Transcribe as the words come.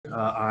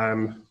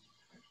I'm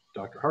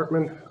Dr.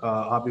 Hartman.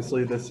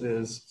 Obviously, this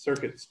is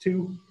Circuits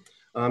 2.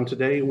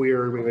 Today, we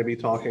are going to be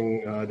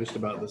talking just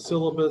about the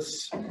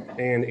syllabus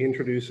and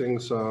introducing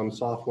some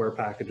software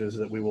packages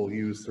that we will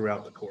use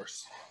throughout the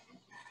course.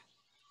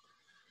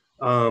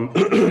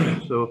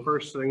 So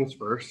first things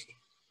first,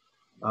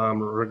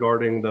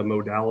 regarding the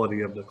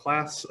modality of the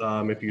class,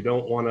 if you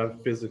don't want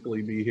to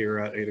physically be here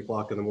at 8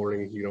 o'clock in the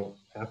morning, you don't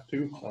have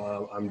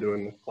to. I'm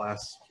doing the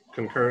class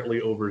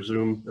concurrently over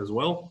Zoom as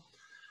well.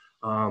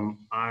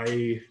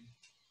 I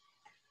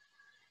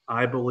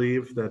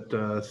believe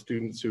that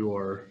students who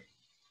are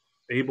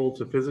able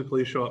to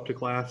physically show up to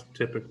class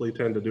typically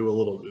tend to do a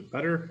little bit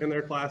better in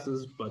their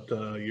classes, but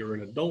you're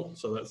an adult,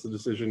 so that's the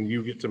decision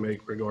you get to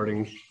make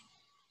regarding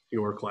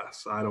your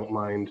class. I don't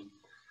mind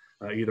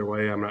either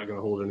way. I'm not going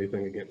to hold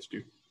anything against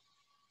you.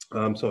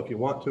 So if you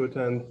want to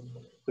attend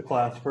the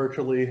class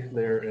virtually,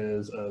 there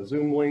is a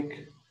Zoom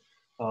link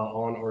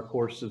on our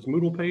course's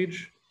Moodle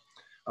page.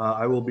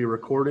 I will be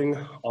recording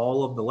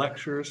all of the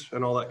lectures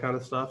and all that kind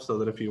of stuff so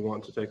that if you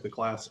want to take the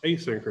class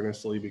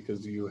asynchronously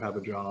because you have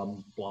a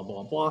job, blah,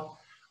 blah, blah,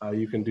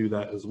 you can do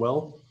that as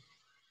well.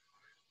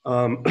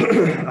 I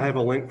have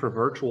a link for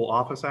virtual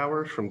office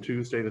hours from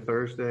Tuesday to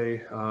Thursday,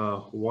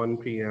 1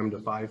 p.m. to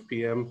 5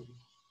 p.m.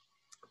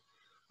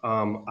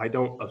 I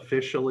don't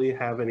officially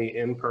have any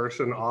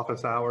in-person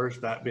office hours.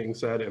 That being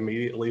said,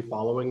 immediately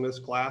following this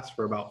class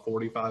for about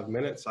 45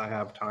 minutes, I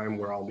have time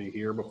where I'll be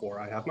here before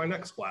I have my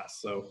next class.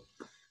 So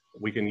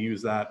we can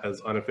use that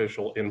as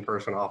unofficial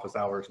in-person office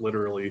hours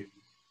literally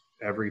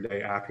every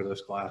day after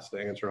this class to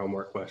answer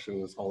homework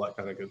questions, all that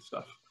kind of good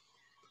stuff.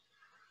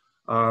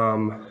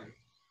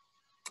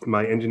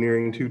 My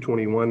Engineering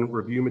 221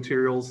 review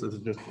materials is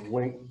just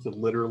linked to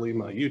literally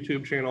my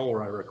YouTube channel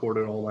where I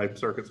recorded all my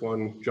Circuits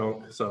 1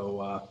 junk.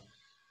 So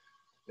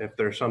if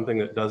there's something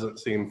that doesn't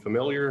seem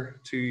familiar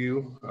to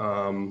you,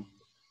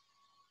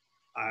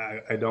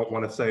 I don't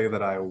want to say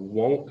that I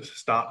won't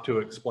stop to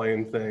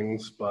explain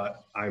things,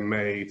 but I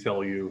may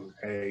tell you,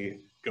 hey,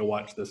 go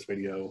watch this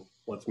video,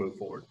 let's move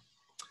forward.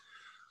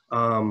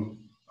 All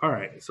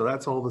right, so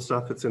that's all the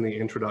stuff that's in the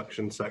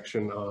introduction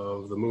section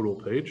of the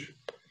Moodle page.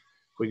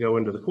 If we go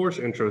into the course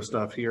intro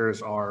stuff,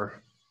 here's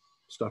our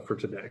stuff for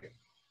today.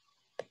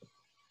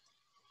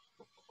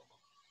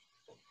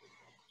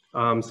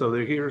 So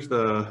here's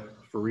the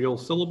for real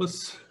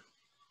syllabus.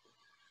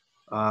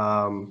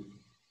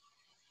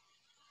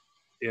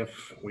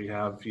 If we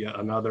have yet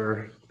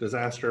another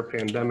disaster,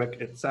 pandemic,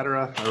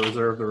 etc., I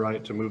reserve the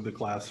right to move the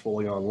class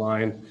fully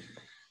online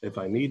if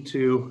I need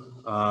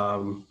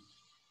to.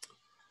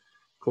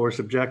 Course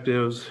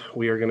objectives,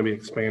 we are going to be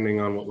expanding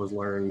on what was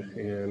learned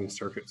in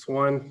Circuits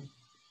 1.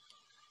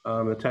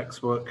 The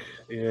textbook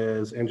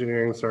is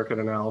Engineering Circuit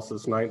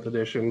Analysis 9th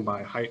edition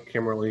by Height,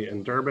 Kimmerly,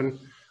 and Durbin.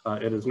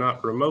 It is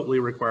not remotely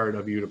required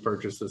of you to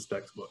purchase this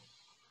textbook.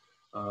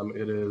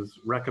 It is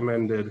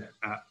recommended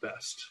at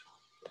best.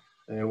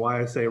 And why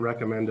I say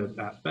recommended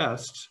at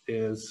best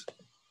is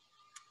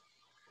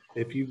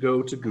if you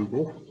go to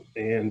Google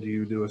and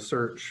you do a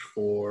search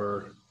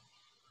for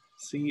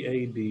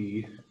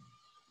CAD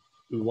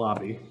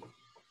Ulabi,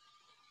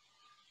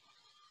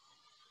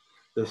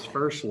 this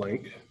first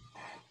link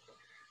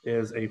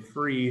is a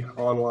free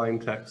online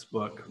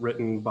textbook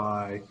written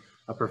by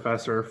a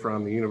professor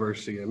from the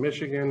University of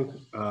Michigan,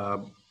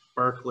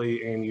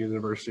 Berkeley, and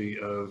University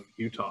of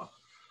Utah.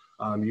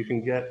 You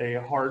can get a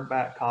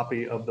hardback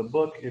copy of the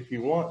book if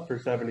you want for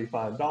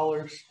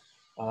 $75,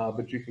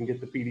 but you can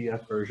get the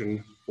PDF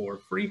version for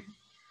free.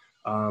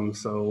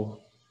 So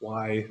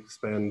why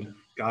spend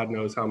God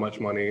knows how much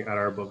money at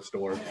our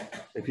bookstore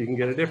if you can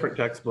get a different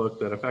textbook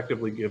that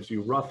effectively gives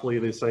you roughly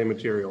the same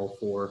material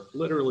for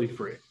literally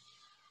free.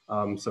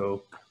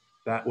 So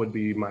that would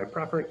be my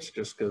preference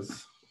just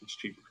because it's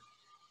cheaper.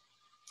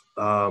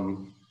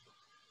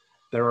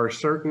 There are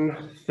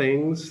certain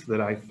things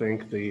that I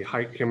think the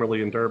Height,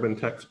 Kimmerly, and Durbin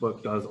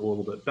textbook does a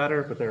little bit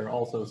better, but there are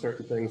also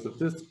certain things that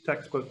this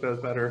textbook does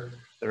better.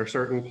 There are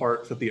certain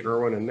parts that the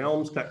Irwin and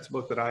Nelms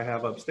textbook that I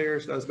have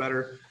upstairs does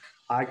better.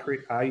 I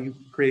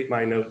create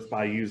my notes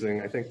by using,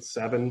 I think,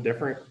 7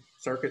 different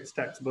circuits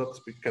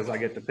textbooks because I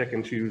get to pick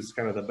and choose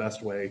kind of the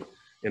best way,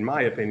 in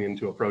my opinion,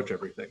 to approach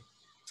everything.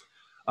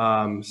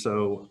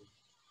 So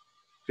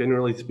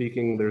generally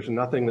speaking, there's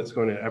nothing that's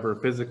going to ever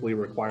physically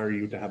require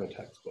you to have a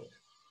textbook.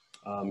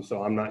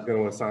 So I'm not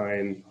going to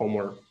assign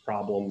homework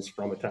problems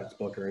from a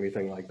textbook or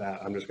anything like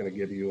that. I'm just going to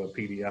give you a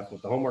PDF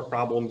with the homework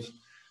problems,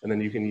 and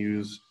then you can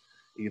use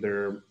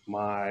either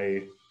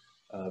my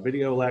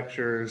video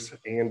lectures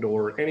and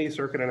or any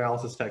circuit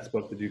analysis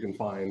textbook that you can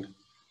find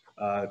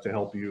to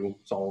help you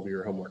solve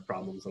your homework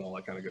problems and all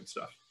that kind of good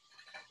stuff.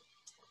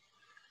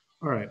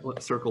 All right,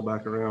 let's circle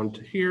back around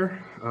to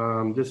here.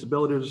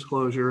 Disability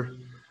disclosure.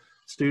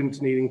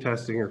 Students needing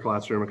testing or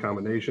classroom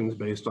accommodations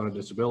based on a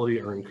disability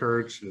are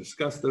encouraged to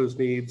discuss those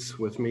needs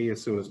with me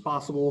as soon as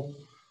possible.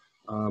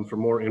 For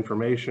more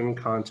information,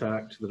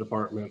 contact the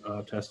Department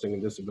of Testing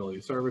and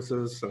Disability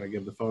Services, and I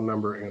give the phone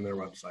number and their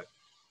website.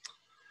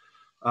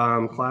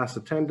 Class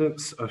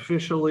attendance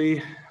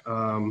officially,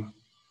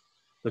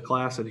 The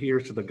class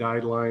adheres to the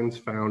guidelines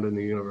found in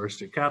the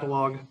university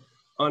catalog.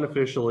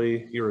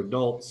 Unofficially, you're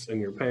adults and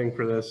you're paying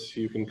for this.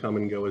 You can come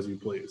and go as you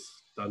please.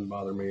 Doesn't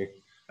bother me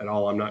at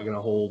all. I'm not going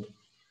to hold,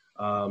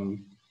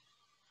 I'm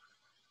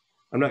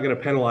not going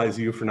to penalize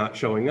you for not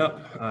showing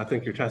up. I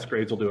think your test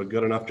grades will do a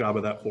good enough job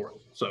of that for it.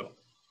 So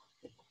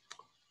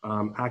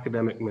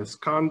academic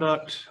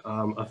misconduct,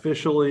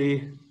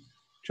 officially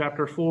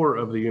chapter 4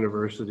 of the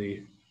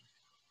university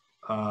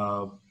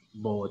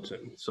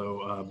bulletin.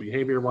 So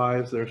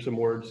behavior-wise, there's some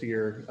words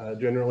here.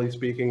 Generally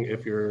speaking,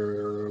 if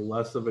you're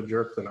less of a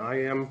jerk than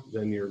I am,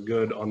 then you're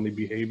good on the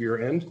behavior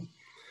end.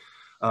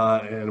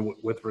 And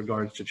with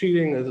regards to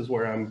cheating, this is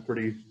where I'm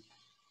pretty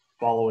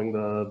following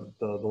the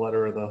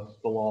letter of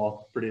the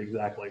law pretty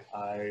exactly.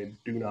 I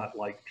do not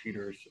like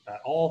cheaters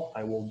at all.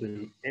 I will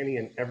do any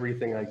and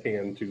everything I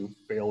can to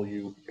fail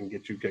you and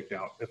get you kicked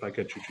out if I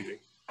catch you cheating.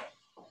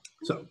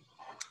 So,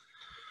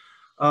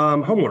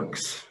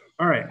 homeworks.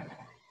 All right.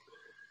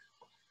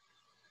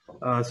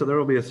 So there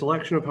will be a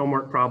selection of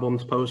homework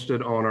problems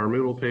posted on our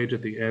Moodle page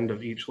at the end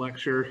of each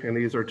lecture, and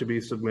these are to be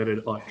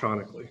submitted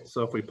electronically.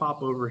 So if we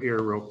pop over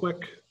here real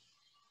quick,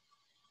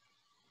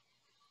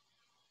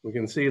 we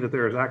can see that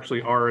there is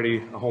actually already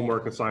a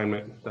homework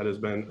assignment that has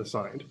been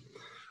assigned.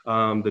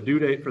 The due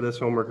date for this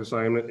homework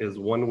assignment is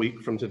 1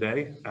 week from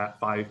today at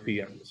 5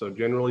 p.m. So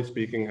generally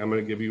speaking, I'm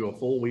going to give you a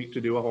full week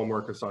to do a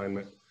homework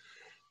assignment,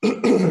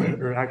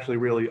 or actually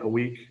really a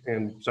week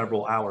and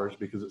several hours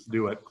because it's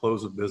due at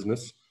close of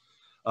business.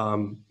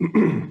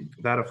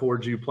 That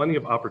affords you plenty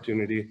of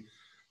opportunity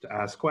to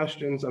ask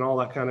questions and all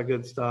that kind of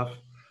good stuff.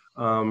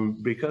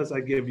 Because I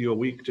give you a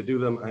week to do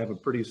them, I have a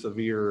pretty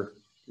severe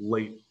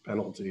late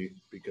penalty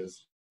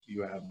because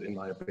you have, in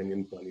my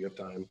opinion, plenty of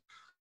time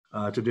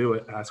to do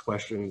it, ask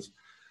questions,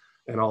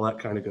 and all that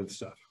kind of good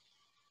stuff.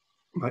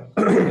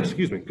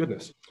 Excuse me,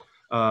 goodness.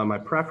 My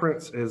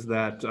preference is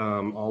that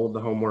all of the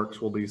homeworks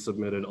will be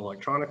submitted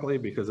electronically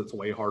because it's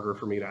way harder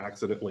for me to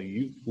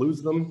accidentally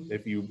lose them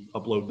if you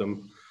upload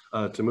them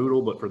to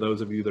Moodle. But for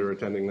those of you that are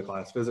attending the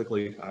class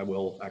physically, I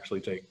will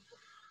actually take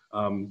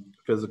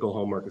physical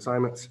homework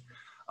assignments.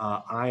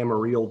 I am a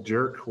real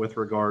jerk with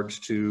regards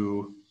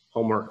to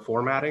homework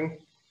formatting.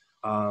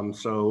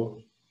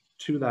 So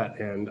to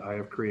that end, I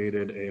have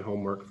created a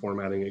homework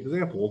formatting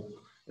example,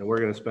 and we're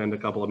going to spend a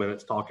couple of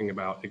minutes talking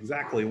about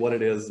exactly what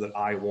it is that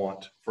I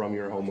want from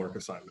your homework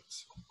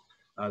assignments.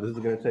 This is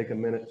going to take a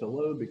minute to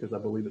load because I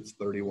believe it's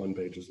 31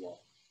 pages long.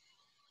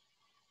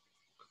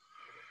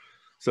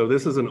 So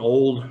this is an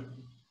old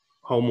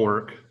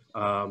homework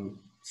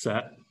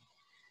set.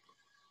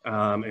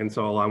 And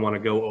so I want to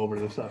go over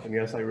the stuff. And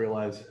yes, I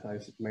realize I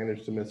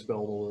managed to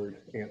misspell the word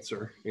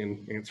answer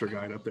in answer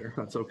guide up there.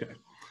 That's okay.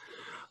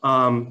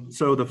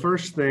 So the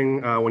first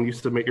thing when you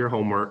submit your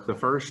homework, the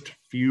first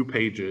few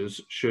pages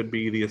should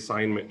be the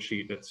assignment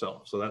sheet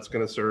itself. So that's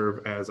going to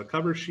serve as a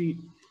cover sheet.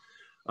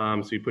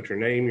 So you put your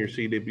name, your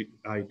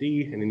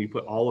CDID, and then you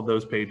put all of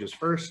those pages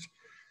first.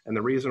 And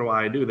the reason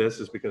why I do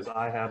this is because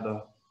I have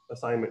the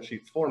assignment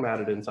sheets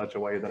formatted in such a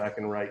way that I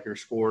can write your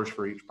scores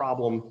for each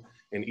problem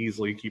and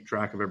easily keep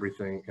track of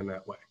everything in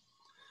that way.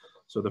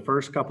 So the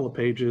first couple of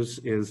pages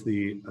is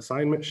the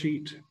assignment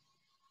sheet.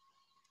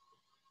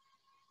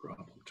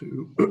 Problem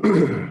 2,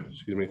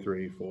 excuse me,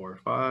 3, 4,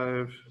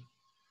 5,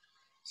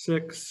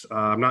 6.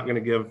 I'm not going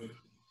to give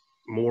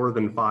more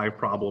than 5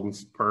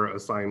 problems per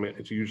assignment.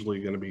 It's usually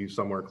going to be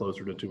somewhere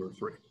closer to 2 or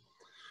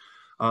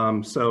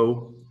 3.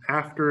 So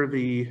after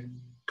the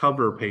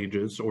cover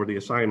pages or the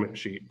assignment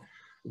sheet,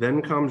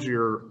 then comes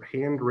your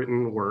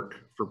handwritten work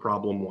for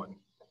problem 1.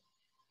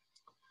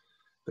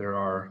 There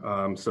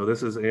are, so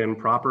this is in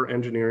proper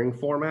engineering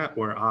format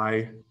where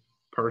I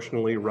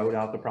personally wrote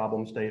out the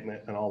problem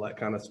statement and all that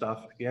kind of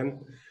stuff.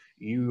 Again,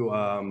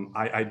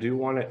 I do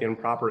want it in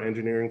proper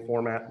engineering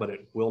format, but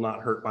it will not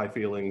hurt my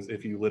feelings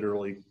if you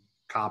literally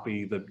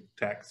copy the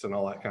text and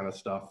all that kind of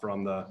stuff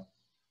from the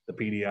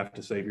PDF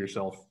to save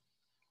yourself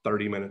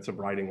 30 minutes of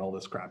writing all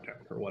this crap down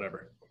or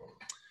whatever.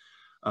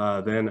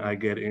 Then I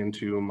get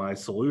into my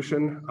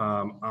solution.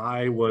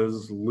 I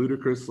was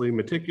ludicrously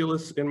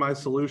meticulous in my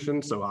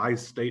solution, so I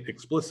state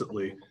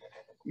explicitly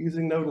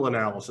using nodal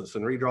analysis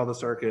and redraw the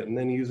circuit and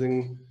then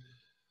using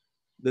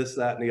this,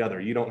 that, and the other.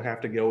 You don't have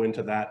to go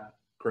into that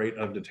great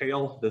of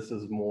detail. This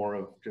is more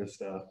of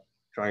just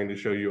trying to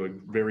show you a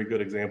very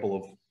good example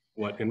of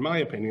what, in my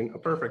opinion, a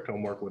perfect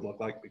homework would look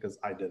like because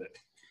I did it.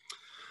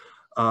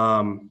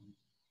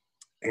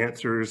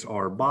 Answers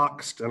are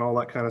boxed and all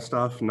that kind of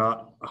stuff,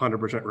 not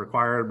 100%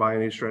 required by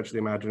any stretch of the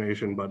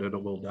imagination, but it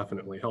will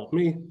definitely help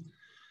me.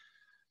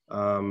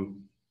 Blah,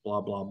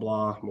 blah,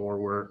 blah, more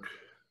work,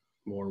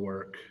 more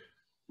work,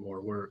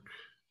 more work,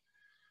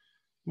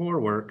 more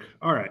work.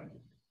 All right.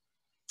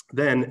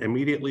 Then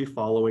immediately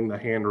following the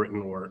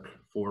handwritten work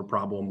for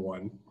problem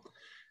 1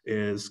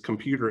 is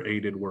computer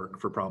aided work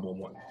for problem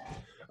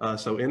 1.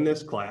 So in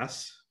this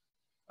class,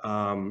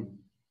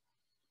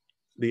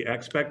 the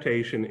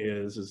expectation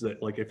is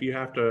that like if you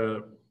have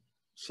to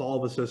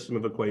solve a system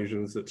of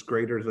equations that's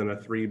greater than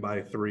a 3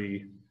 by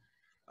 3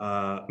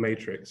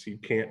 matrix. You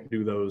can't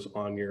do those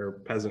on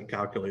your peasant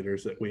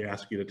calculators that we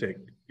ask you to take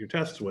your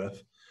tests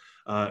with.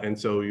 And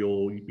so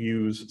you'll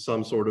use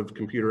some sort of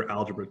computer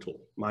algebra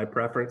tool. My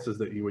preference is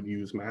that you would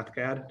use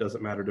MathCAD.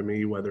 Doesn't matter to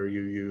me whether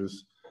you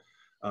use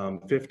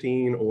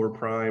 15 or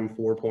Prime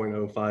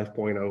 4.0,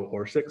 5.0,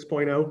 or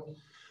 6.0.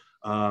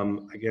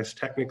 I guess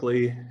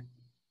technically,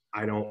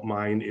 I don't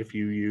mind if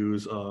you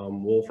use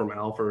Wolfram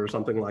Alpha or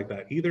something like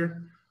that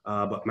either,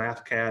 but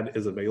MathCAD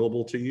is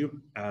available to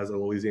you as a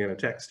Louisiana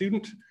Tech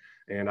student.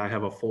 And I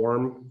have a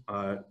form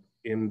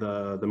in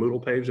the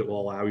Moodle page that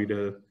will allow you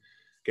to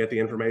get the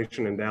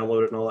information and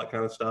download it and all that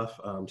kind of stuff.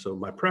 So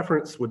my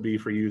preference would be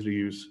for you to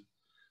use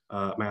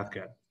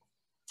MathCAD.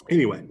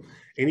 Anyway,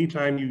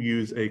 anytime you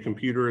use a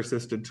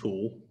computer-assisted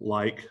tool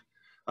like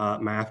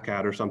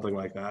MathCAD or something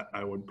like that,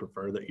 I would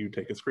prefer that you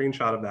take a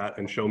screenshot of that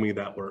and show me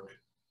that work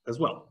as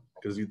well,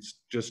 because it's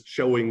just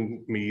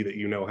showing me that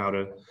you know how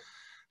to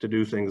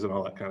do things and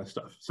all that kind of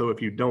stuff. So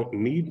if you don't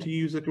need to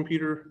use a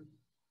computer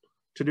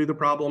to do the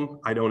problem,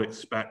 I don't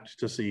expect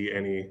to see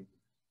any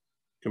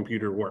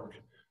computer work.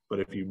 But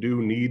if you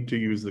do need to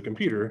use the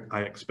computer,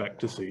 I expect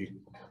to see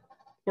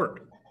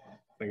work. I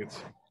think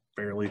it's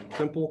fairly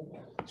simple.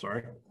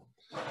 Sorry.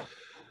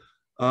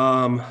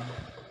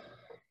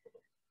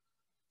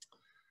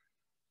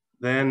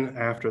 Then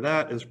after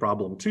that is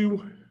problem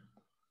 2,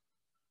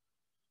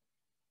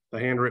 the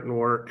handwritten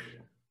work,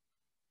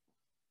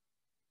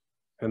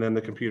 and then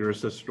the computer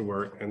assisted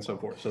work and so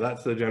forth. So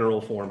that's the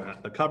general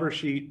format. The cover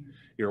sheet,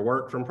 your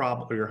work from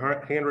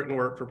your handwritten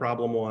work for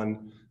problem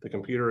 1, the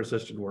computer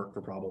assisted work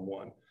for problem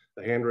 1,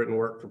 the handwritten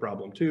work for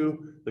problem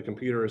 2, the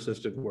computer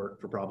assisted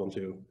work for problem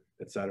 2,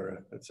 et cetera,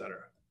 et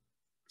cetera.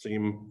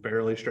 Seem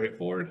fairly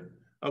straightforward?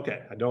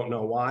 Okay, I don't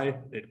know why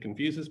it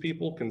confuses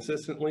people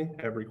consistently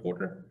every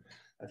quarter.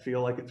 I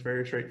feel like it's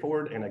very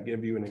straightforward and I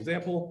give you an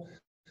example,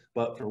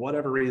 but for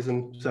whatever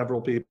reason,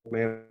 several people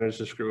managed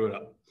to screw it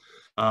up.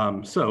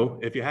 So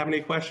if you have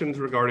any questions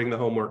regarding the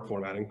homework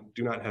formatting,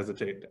 do not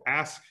hesitate to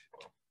ask.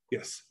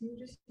 Yes? Can you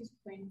just use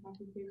plain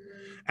copy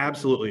paper?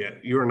 Absolutely.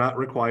 You are not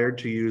required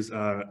to use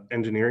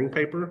engineering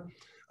paper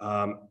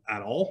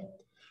at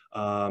all.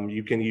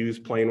 You can use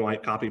plain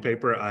white copy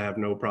paper. I have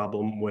no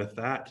problem with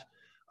that.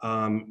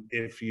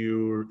 If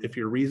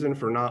your reason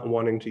for not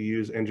wanting to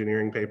use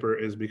engineering paper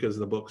is because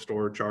the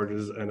bookstore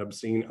charges an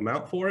obscene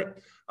amount for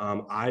it,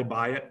 I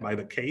buy it by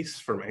the case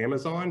from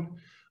Amazon.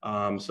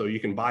 So you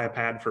can buy a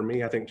pad for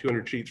me, I think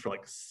 200 sheets for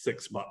like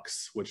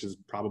 $6, which is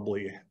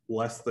probably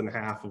less than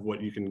half of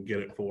what you can get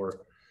it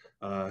for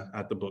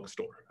at the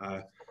bookstore.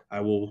 I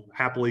will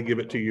happily give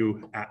it to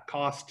you at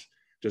cost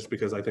just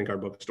because I think our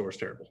bookstore is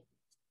terrible.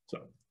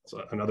 So it's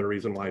another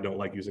reason why I don't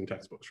like using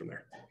textbooks from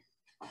there.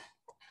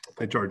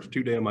 They charge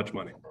too damn much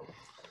money.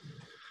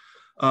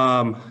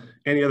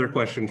 Any other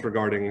questions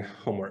regarding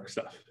homework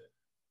stuff?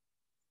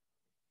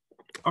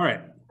 All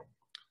right.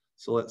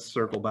 So let's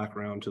circle back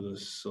around to the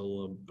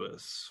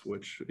syllabus,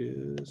 which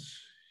is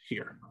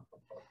here.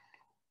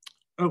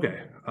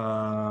 Okay,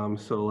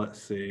 so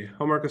let's see.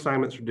 Homework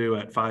assignments are due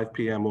at 5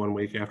 p.m. 1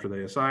 week after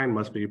they assign,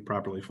 must be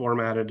properly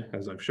formatted,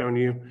 as I've shown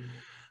you.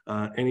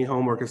 Any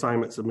homework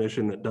assignment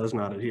submission that does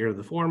not adhere to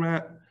the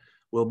format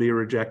will be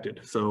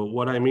rejected. So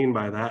what I mean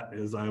by that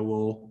is I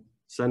will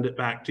send it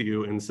back to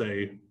you and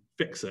say,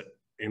 fix it.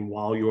 And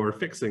while you're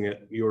fixing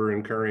it, you're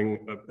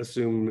incurring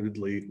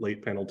assumedly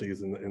late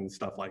penalties and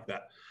stuff like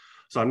that.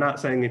 So I'm not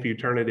saying if you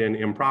turn it in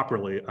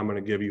improperly, I'm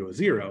going to give you a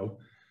 0.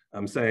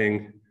 I'm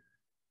saying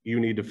you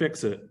need to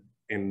fix it,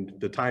 and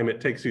the time it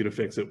takes you to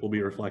fix it will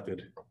be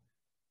reflected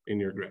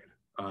in your grade.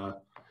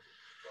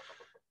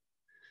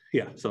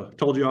 Yeah, so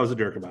told you I was a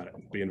jerk about it,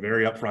 being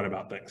very upfront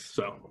about things.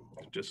 So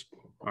just,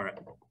 all right.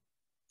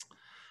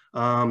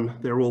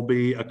 There will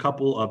be a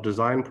couple of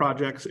design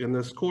projects in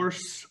this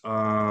course.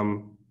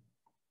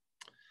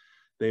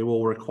 They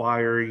will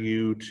require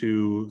you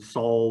to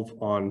solve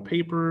on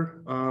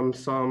paper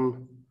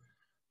some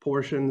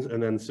portions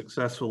and then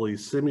successfully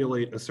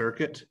simulate a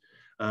circuit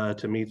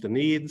to meet the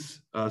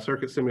needs.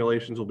 Circuit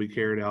simulations will be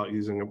carried out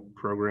using a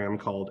program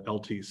called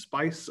LT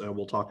Spice.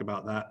 We'll talk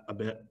about that a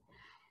bit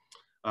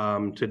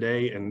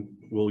today, and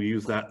we'll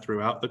use that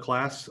throughout the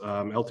class.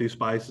 LT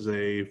Spice is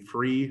a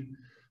free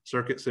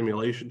circuit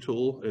simulation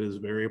tool. It is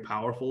very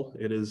powerful.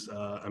 It is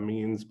a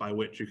means by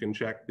which you can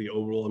check the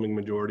overwhelming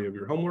majority of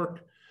your homework.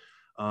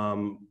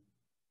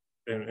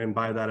 And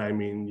by that, I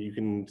mean, you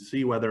can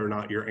see whether or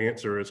not your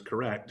answer is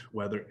correct,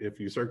 whether if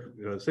you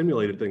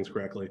simulated things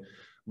correctly,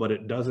 but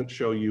it doesn't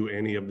show you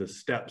any of the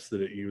steps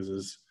that it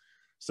uses.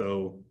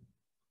 So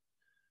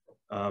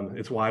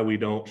it's why we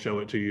don't show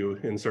it to you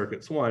in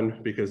Circuits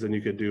 1, because then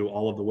you could do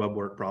all of the web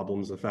work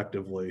problems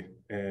effectively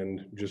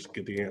and just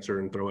get the answer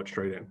and throw it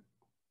straight in.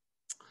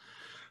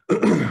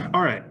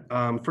 All right,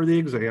 for the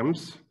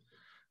exams,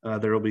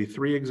 there will be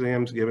 3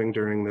 exams given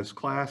during this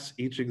class.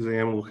 Each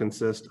exam will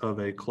consist of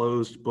a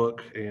closed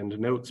book and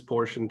notes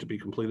portion to be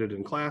completed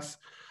in class.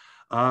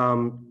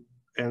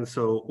 And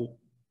so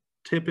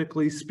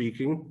typically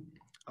speaking,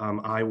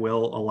 I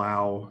will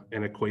allow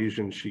an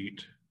equation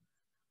sheet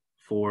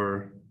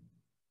for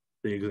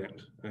the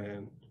exams.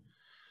 And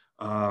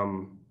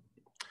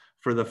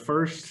For the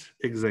first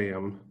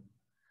exam,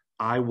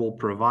 I will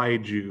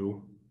provide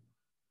you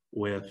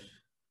with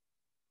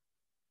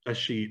a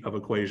sheet of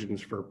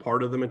equations for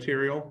part of the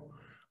material.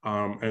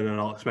 And then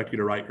I'll expect you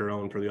to write your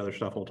own for the other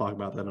stuff. We'll talk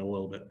about that in a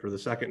little bit. For the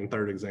second and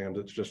third exams,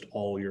 it's just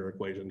all your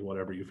equations,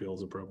 whatever you feel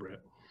is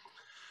appropriate.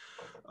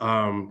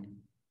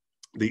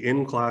 The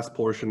in-class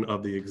portion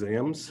of the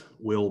exams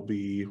will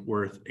be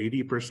worth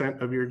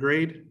 80% of your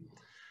grade.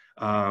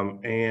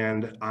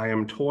 And I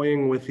am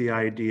toying with the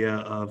idea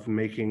of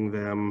making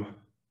them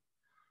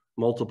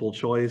multiple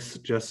choice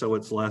just so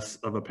it's less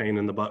of a pain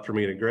in the butt for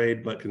me to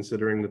grade, but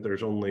considering that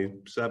there's only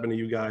 7 of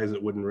you guys,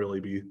 it wouldn't really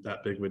be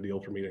that big of a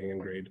deal for me to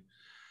hand grade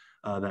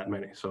that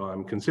many. So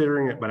I'm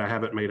considering it, but I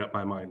haven't made up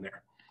my mind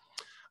there.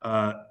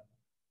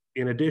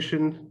 In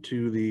addition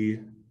to the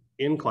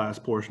in-class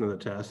portion of the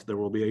test, there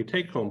will be a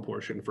take-home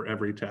portion for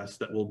every test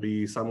that will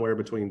be somewhere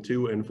between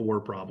 2 and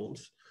 4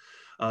 problems.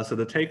 So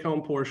the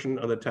take-home portion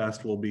of the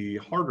test will be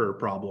harder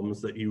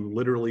problems that you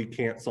literally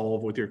can't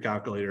solve with your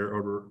calculator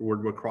or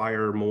would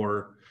require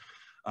more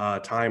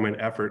time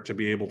and effort to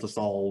be able to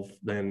solve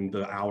than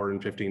the hour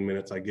and 15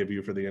 minutes I give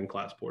you for the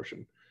in-class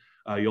portion.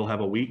 You'll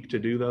have a week to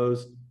do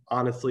those.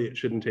 Honestly, it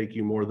shouldn't take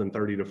you more than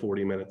 30 to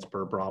 40 minutes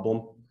per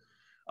problem.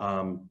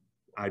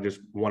 I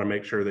just want to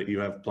make sure that you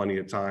have plenty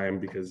of time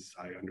because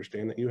I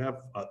understand that you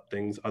have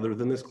things other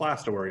than this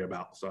class to worry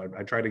about. So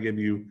I try to give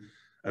you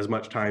as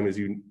much time as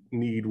you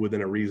need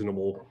within a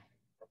reasonable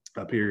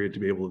period to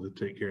be able to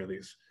take care of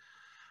these.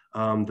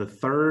 The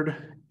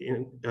third,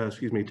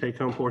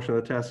 take-home portion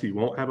of the test, you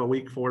won't have a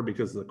week for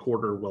because the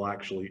quarter will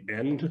actually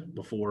end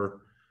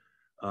before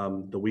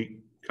the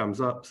week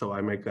comes up. So I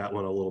make that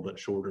one a little bit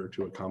shorter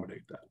to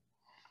accommodate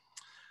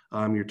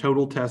that. Your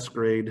total test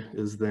grade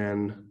is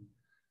then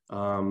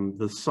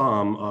the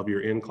sum of your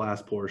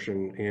in-class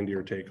portion and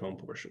your take-home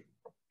portion.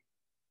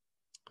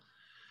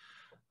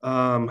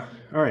 All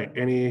right,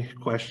 any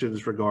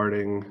questions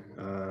regarding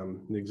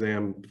the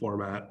exam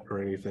format or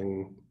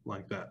anything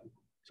like that?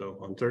 So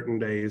on certain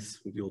days,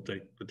 you'll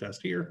take the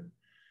test here,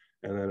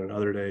 and then on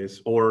other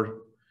days, or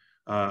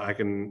I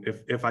can,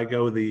 if I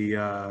go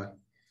the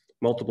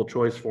multiple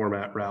choice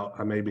format route,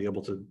 I may be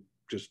able to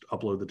just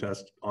upload the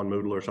test on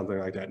Moodle or something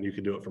like that, and you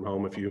could do it from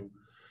home if you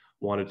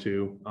wanted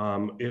to.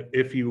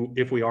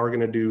 If we are going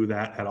to do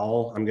that at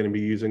all, I'm going to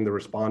be using the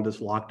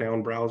Respondus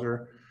lockdown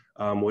browser,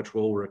 which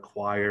will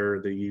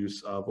require the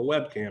use of a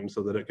webcam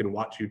so that it can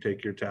watch you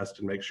take your test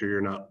and make sure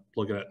you're not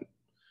looking at,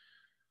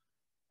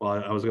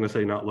 well, I was going to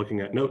say not looking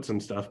at notes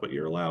and stuff, but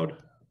you're allowed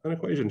an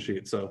equation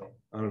sheet. So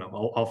I don't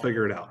know, I'll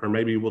figure it out. Or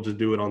maybe we'll just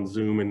do it on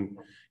Zoom and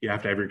you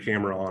have to have your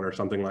camera on or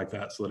something like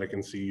that so that I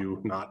can see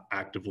you not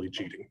actively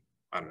cheating.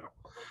 I don't know.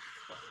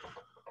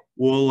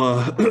 We'll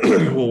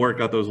we'll work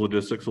out those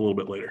logistics a little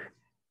bit later.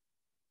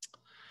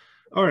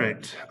 All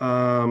right,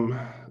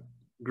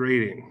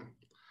 grading.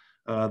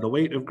 The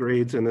weight of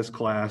grades in this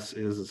class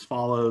is as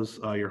follows.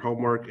 Your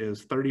homework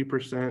is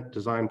 30%,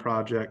 design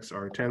projects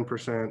are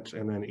 10%,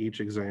 and then each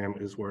exam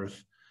is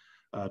worth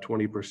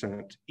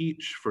 20%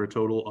 each for a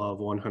total of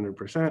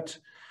 100%.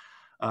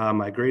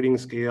 My grading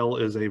scale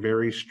is a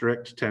very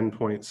strict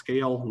 10-point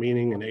scale,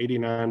 meaning an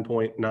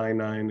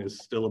 89.99 is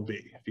still a B.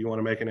 If you want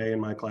to make an A in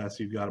my class,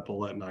 you've got to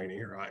pull that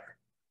 90 or higher.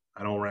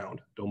 I don't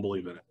round, don't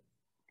believe in it.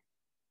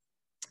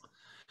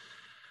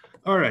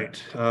 All right.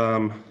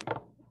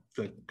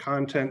 The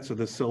contents of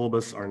the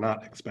syllabus are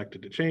not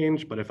expected to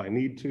change, but if I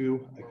need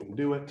to, I can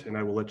do it, and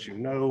I will let you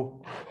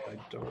know. I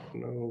don't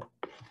know.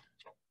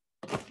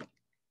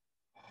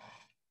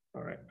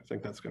 All right, I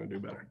think that's going to do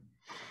better.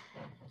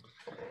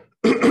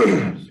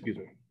 Excuse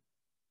me.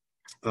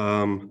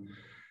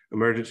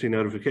 Emergency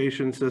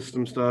notification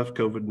system stuff,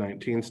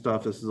 COVID-19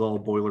 stuff. This is all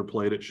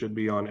boilerplate. It should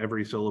be on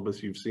every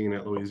syllabus you've seen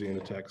at Louisiana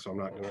Tech, so I'm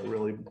not going to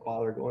really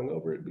bother going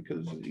over it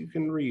because you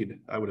can read,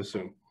 I would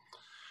assume.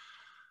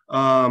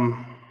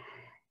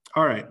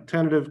 All right,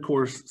 tentative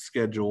course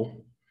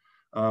schedule.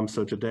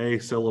 So today,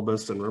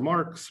 syllabus and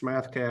remarks,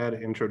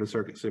 MathCAD, intro to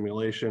circuit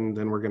simulation.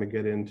 Then we're going to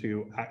get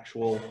into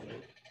actual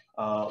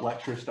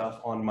lecture stuff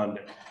on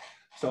Monday.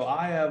 So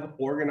I have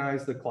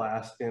organized the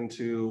class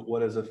into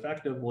what is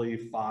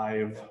effectively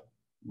 5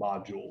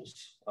 modules,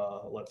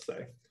 let's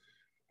say.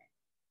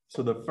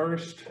 So the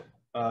first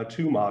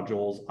 2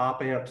 modules,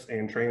 op-amps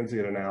and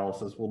transient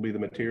analysis, will be the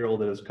material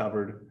that is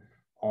covered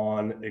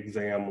on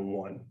exam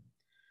 1.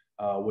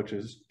 Which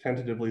is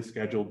tentatively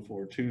scheduled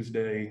for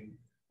Tuesday,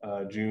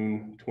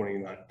 June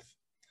 29th.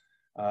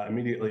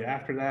 Immediately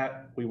after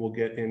that, we will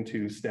get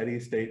into steady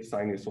state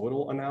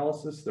sinusoidal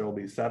analysis. There will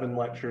be 7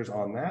 lectures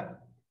on that.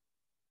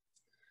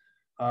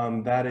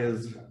 That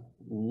is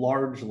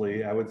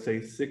largely, I would say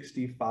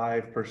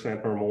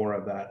 65% or more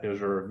of that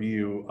is a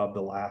review of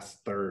the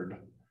last third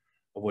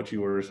of what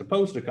you were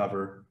supposed to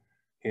cover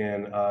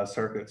in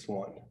circuits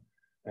 1.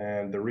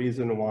 And the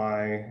reason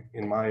why,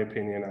 in my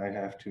opinion, I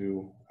have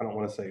to, I don't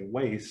want to say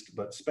waste,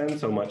 but spend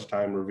so much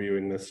time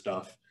reviewing this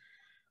stuff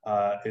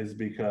is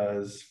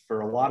because for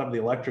a lot of the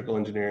electrical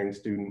engineering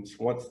students,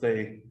 once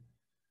they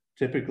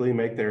typically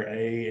make their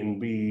A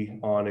and B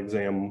on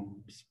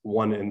exams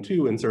 1 and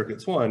 2 in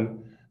circuits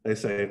 1, they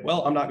say,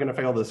 well, I'm not going to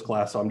fail this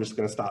class, so I'm just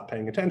going to stop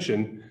paying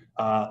attention.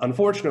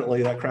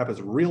 Unfortunately, that crap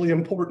is really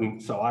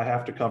important, so I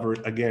have to cover it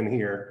again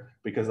here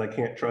because I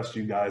can't trust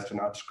you guys to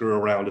not screw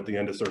around at the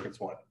end of circuits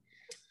 1.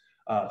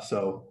 There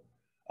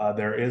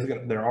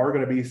are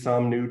going to be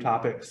some new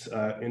topics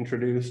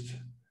introduced,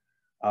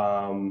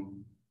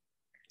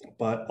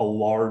 but a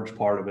large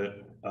part of it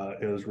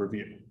is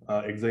review.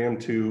 Exam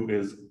 2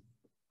 is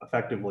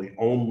effectively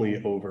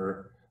only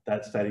over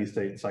that steady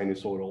state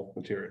sinusoidal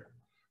material.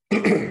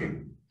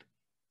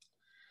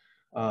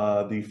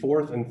 The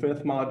 4th and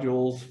 5th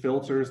modules,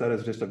 filters, that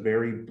is just a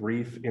very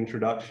brief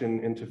introduction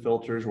into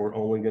filters. We're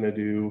only going to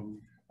do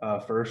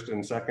 1st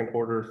and 2nd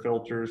order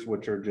filters,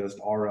 which are just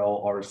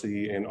RL,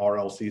 RC, and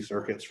RLC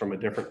circuits from a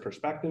different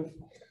perspective.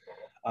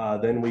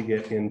 Then we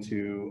get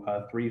into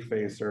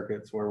 3-phase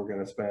circuits where we're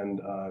going to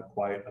spend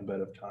quite a bit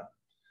of time.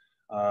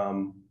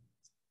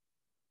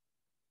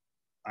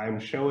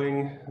 I'm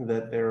showing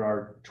that there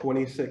are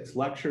 26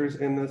 lectures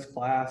in this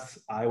class.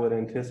 I would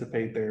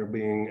anticipate there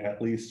being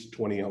at least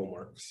 20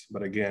 homeworks,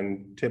 but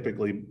again,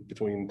 typically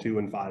between 2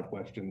 and 5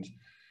 questions,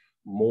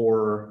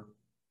 more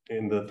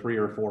in the 3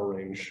 or 4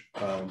 range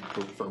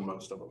for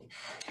most of them.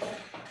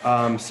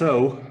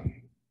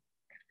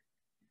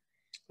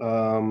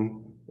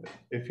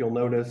 If you'll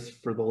notice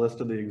for the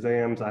list of the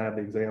exams, I have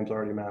the exams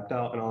already mapped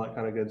out and all that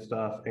kind of good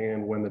stuff,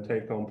 and when the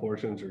take-home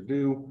portions are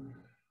due.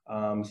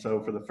 So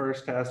for the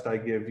first test, I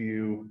give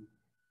you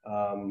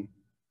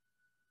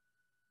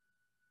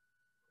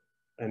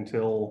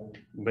until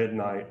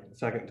midnight.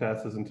 Second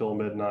test is until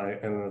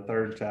midnight, and then the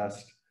third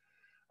test,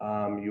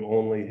 you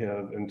only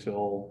have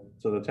until,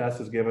 so the test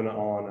is given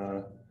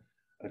on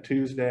a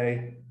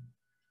Tuesday.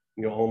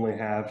 You'll only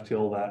have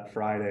till that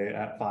Friday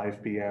at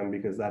 5 p.m.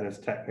 because that is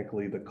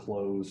technically the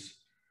close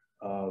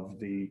of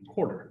the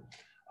quarter.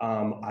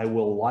 I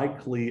will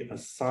likely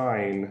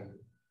assign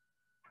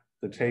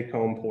the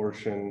take-home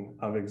portion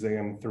of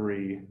exam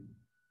 3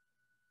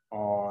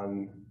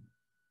 on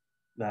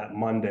that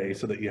Monday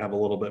so that you have a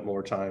little bit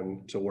more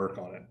time to work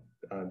on it.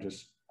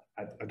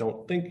 I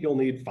don't think you'll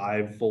need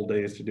 5 full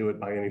days to do it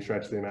by any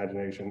stretch of the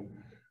imagination,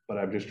 but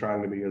I'm just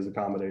trying to be as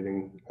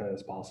accommodating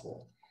as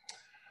possible.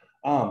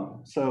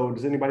 So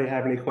does anybody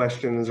have any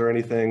questions or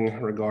anything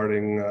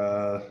regarding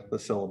the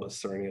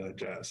syllabus or any of that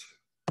jazz?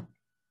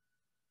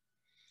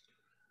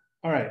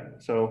 All right,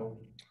 so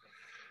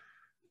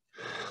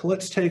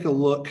let's take a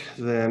look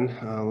then.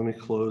 Let me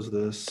close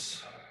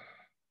this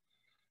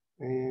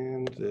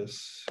and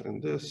this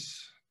and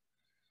this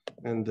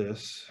and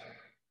this.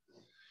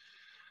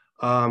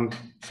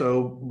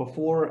 So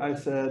before I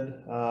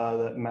said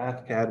that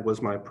MathCAD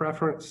was my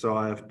preference, so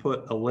I've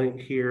put a link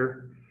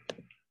here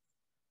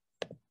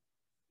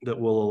that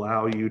will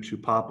allow you to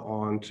pop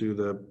onto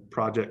the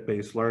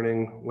project-based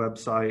learning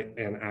website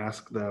and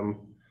ask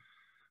them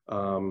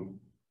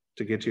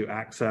to get you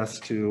access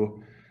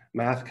to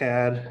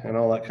MathCAD and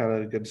all that kind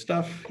of good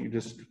stuff. You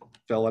just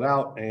fill it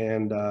out,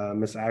 and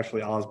Miss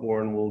Ashley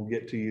Osborne will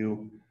get to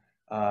you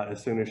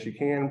as soon as she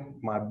can.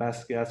 My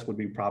best guess would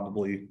be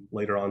probably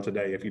later on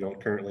today if you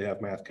don't currently have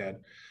MathCAD.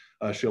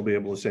 She'll be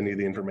able to send you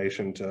the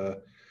information to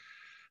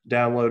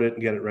download it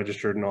and get it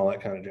registered and all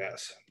that kind of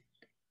jazz.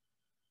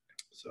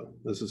 So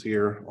this is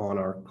here on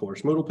our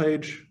course Moodle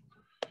page.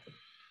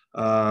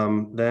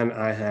 Then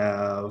I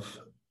have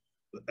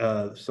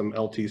some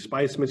LT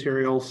Spice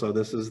material. So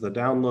this is the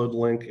download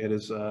link. It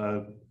is,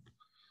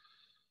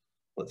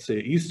 let's see,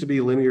 it used to be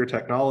Linear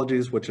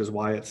Technologies, which is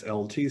why it's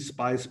LT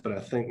Spice, but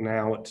I think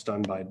now it's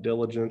done by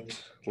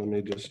Diligent. Let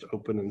me just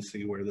open and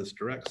see where this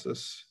directs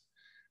us.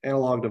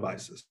 Analog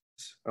devices,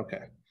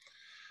 okay.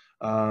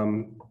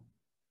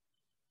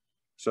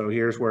 So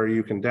here's where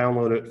you can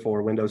download it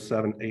for Windows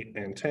 7, 8,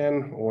 and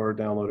 10, or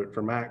download it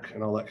for Mac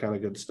and all that kind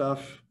of good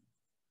stuff.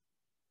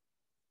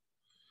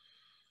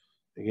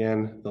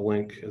 Again, the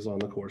link is on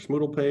the course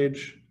Moodle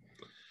page.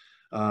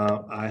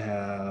 I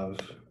have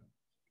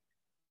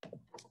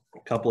a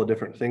couple of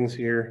different things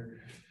here.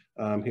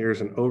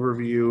 Here's an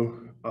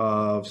overview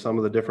of some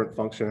of the different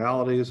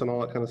functionalities and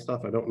all that kind of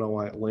stuff. I don't know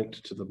why it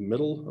linked to the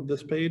middle of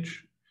this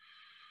page.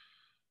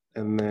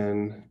 And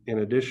then in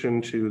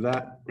addition to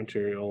that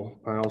material,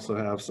 I also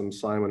have some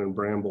Simon and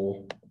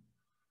Bramble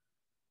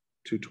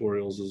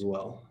tutorials as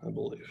well, I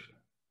believe.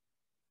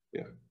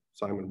 Yeah,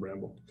 Simon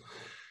Bramble.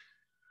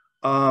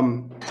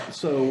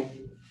 So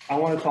I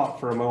want to talk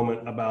for a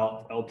moment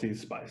about LT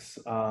Spice,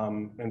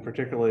 and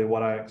particularly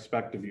what I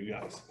expect of you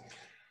guys.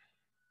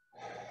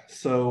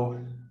 So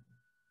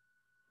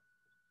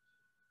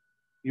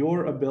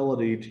your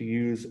ability to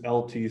use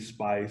LT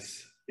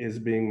Spice is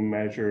being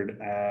measured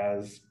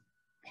as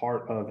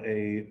part of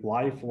a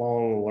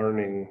lifelong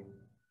learning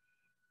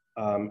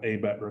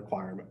ABET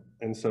requirement.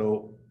 And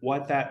so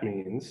what that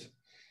means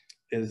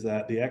is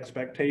that the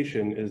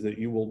expectation is that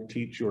you will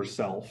teach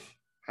yourself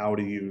how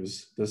to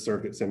use the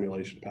circuit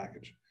simulation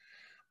package.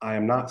 I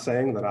am not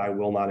saying that I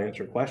will not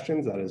answer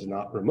questions. That is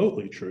not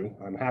remotely true.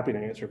 I'm happy to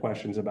answer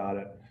questions about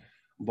it.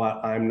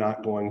 but I'm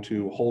not going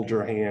to hold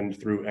your hand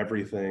through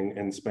everything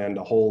and spend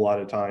a whole lot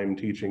of time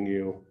teaching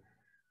you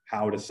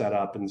how to set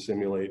up and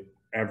simulate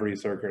every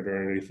circuit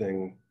or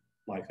anything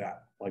like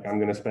that. Like I'm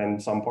going to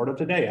spend some part of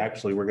today,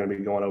 actually, we're going to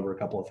be going over a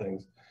couple of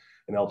things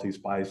in LT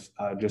Spice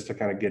just to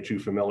kind of get you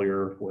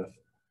familiar with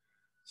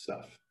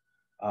stuff.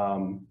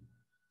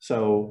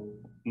 So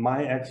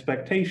my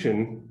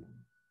expectation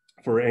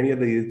for any of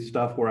the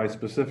stuff where I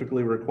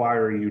specifically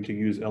require you to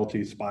use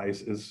LT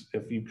Spice is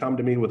if you come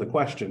to me with a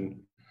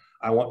question,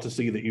 I want to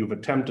see that you've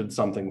attempted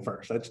something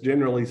first. That's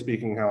generally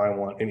speaking how I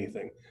want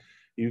anything.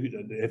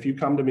 If you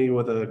come to me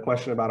with a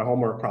question about a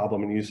homework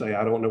problem and you say,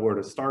 I don't know where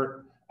to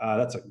start,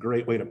 that's a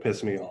great way to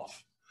piss me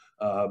off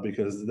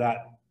because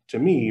that to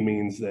me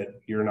means that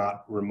you're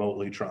not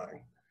remotely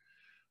trying.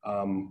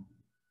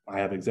 I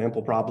have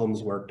example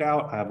problems worked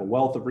out. I have a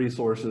wealth of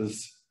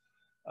resources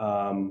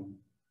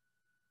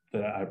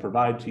that I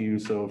provide to you.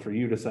 So for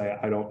you to say,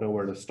 I don't know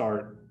where to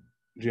start,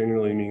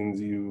 generally means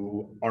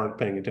you aren't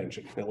paying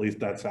attention. At least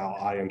that's how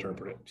I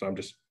interpret it. So I'm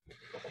just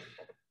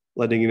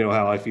letting you know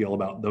how I feel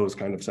about those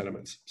kind of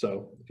sentiments.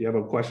 So if you have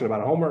a question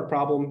about a homework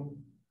problem,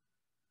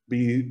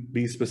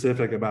 be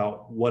specific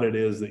about what it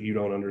is that you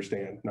don't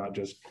understand, not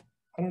just,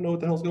 I don't know what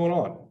the hell's going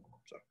on.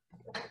 So.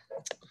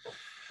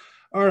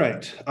 All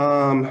right,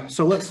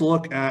 so let's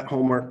look at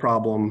homework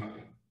problem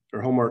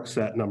or homework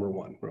set number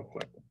 1 real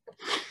quick.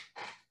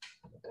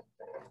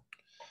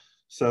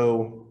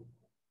 So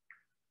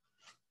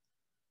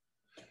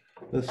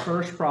this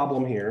first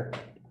problem here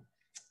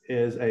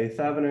is a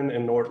Thevenin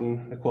and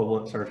Norton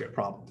equivalent circuit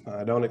problem.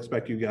 I don't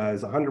expect you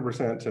guys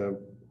 100% to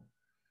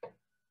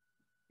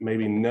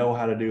maybe know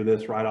how to do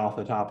this right off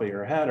the top of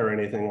your head or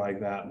anything like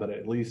that, but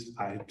at least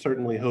I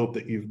certainly hope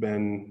that you've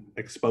been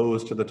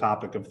exposed to the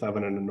topic of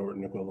Thevenin and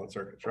Norton equivalent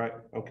circuits, right?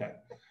 Okay.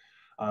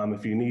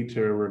 If you need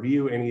to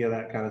review any of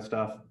that kind of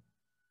stuff,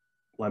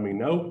 let me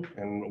know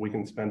and we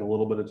can spend a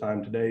little bit of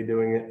time today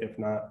doing it. If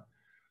not,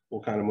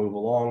 we'll kind of move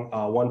along.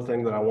 One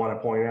thing that I want to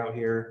point out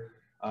here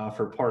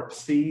for part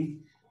C,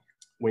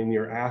 when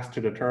you're asked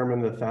to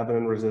determine the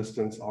Thevenin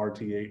resistance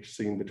RTH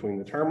seen between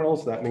the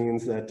terminals, that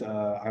means that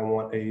I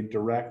want a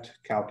direct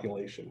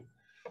calculation.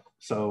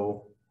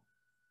 So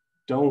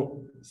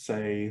don't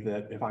say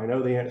that if I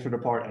know the answer to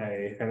part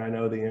A and I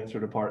know the answer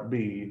to part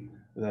B,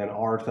 then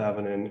R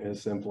Thevenin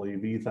is simply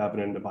V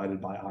Thevenin divided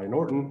by I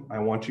Norton. I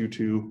want you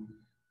to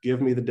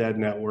give me the dead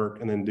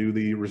network and then do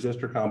the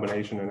resistor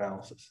combination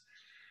analysis.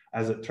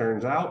 As it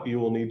turns out, you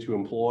will need to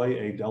employ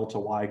a delta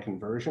Y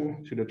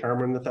conversion to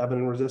determine the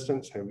Thevenin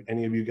resistance. Have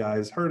any of you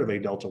guys heard of a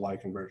delta Y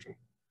conversion?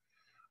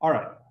 All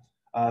right,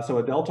 so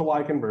a delta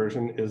Y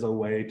conversion is a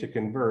way to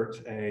convert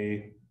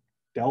a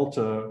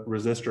delta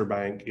resistor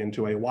bank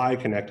into a Y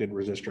connected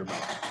resistor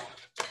bank.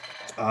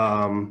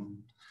 I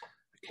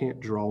can't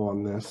draw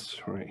on this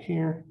right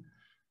here.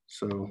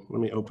 So let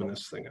me open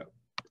this thing up.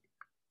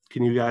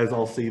 Can you guys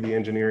all see the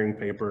engineering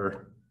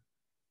paper?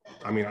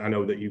 I mean, I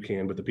know that you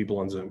can, but the people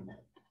on Zoom.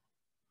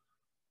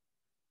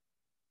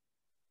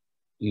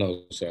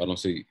 No, sir, I don't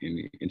see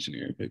any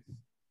engineering paper.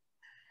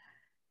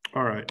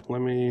 All right,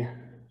 let me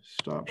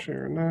stop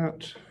sharing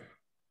that.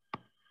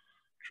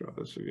 Try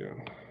this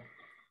again.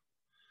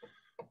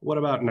 What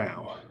about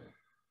now?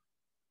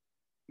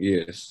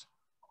 Yes.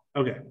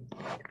 Okay.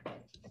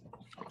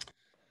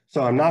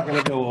 So I'm not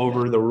going to go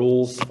over the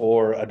rules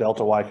for a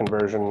delta Y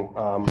conversion,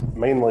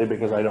 mainly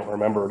because I don't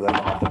remember them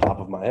off the top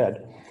of my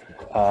head.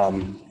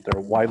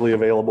 They're widely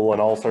available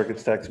in all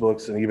circuits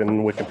textbooks, and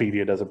even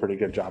Wikipedia does a pretty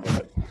good job of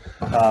it.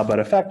 But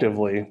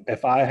effectively,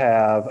 if I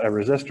have a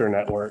resistor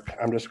network,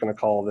 I'm just going to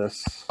call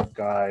this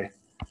guy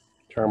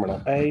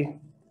terminal A.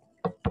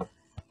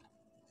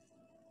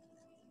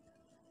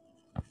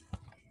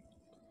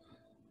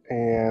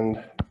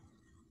 And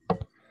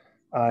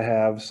I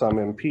have some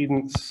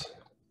impedance.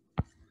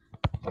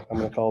 I'm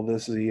going to call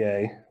this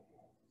ZA.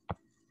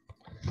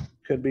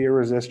 Could be a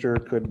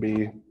resistor, could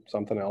be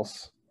something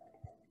else.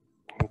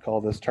 I'll call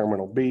this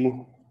terminal B.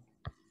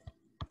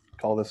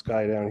 Call this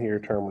guy down here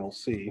terminal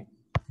C.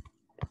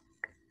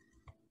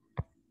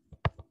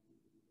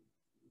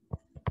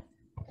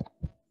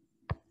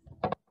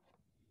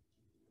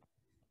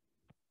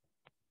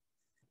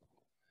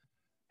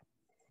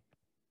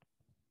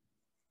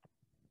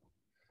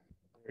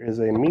 There is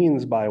a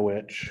means by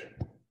which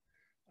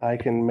I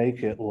can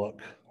make it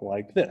look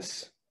like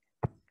this.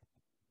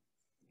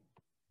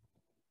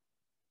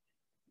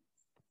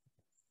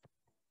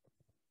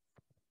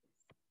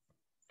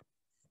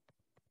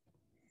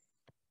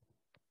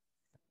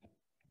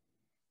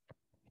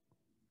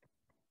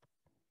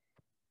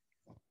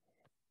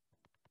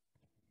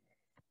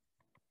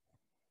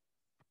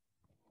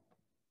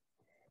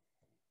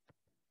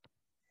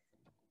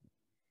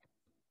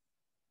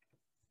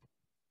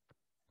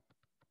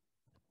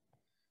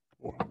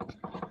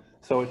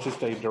 So it's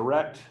just a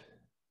direct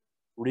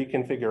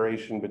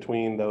reconfiguration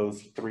between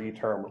those 3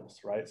 terminals,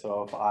 right?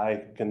 So if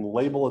I can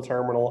label a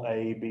terminal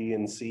A, B,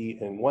 and C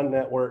in one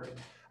network,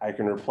 I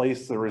can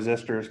replace the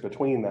resistors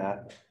between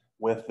that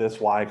with this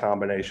Y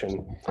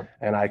combination,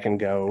 and I can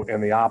go in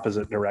the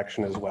opposite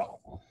direction as well.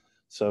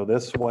 So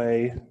this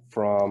way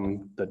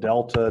from the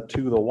delta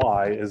to the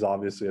y is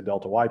obviously a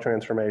delta y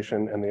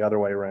transformation, and the other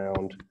way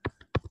around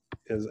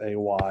is a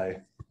y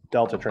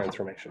delta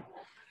transformation.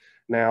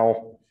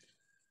 Now,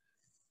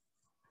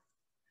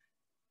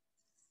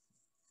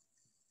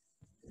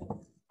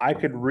 I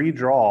could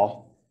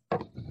redraw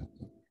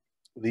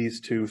these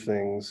two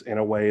things in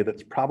a way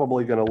that's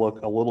probably going to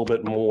look a little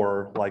bit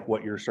more like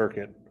what your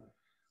circuit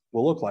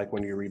will look like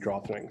when you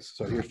redraw things.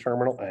 So here's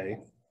terminal A.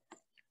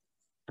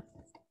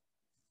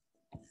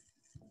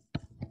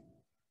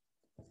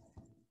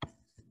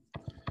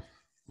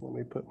 Let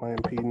me put my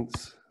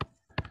impedance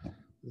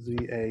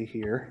ZA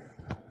here.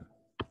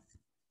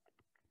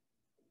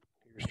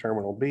 Here's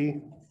terminal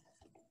B.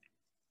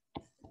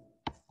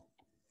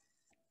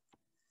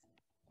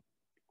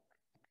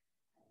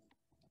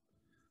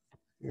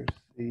 Here's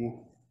C.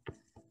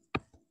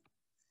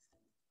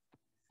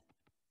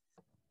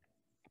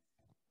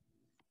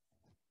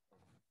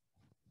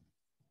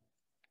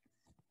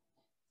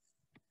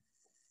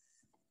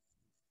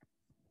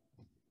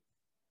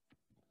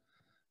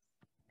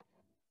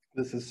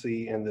 This is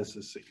C and this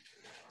is C.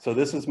 So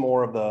this is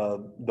more of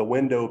the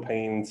window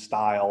pane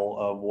style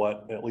of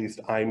what at least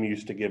I'm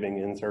used to giving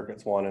in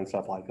circuits 1 and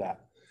stuff like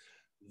that.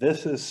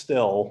 This is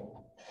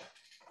still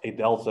a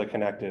delta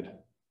connected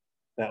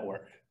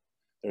network.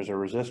 There's a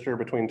resistor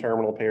between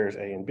terminal pairs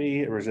A and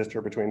B, a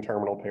resistor between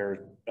terminal pairs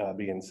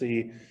B and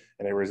C,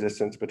 and a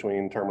resistance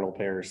between terminal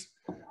pairs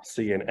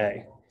C and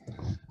A.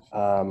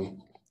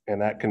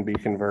 And that can be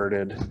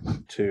converted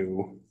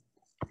to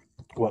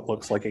what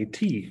looks like a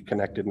T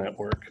connected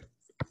network.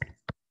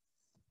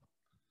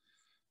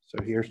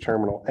 So here's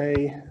terminal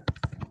A,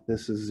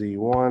 this is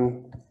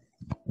Z1.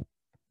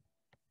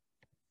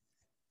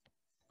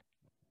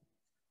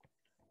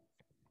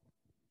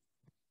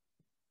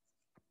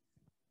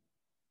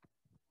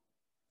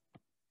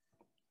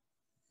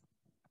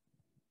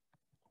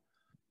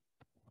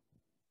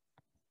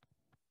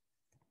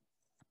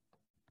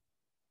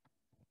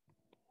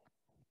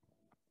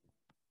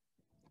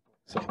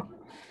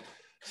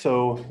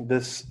 So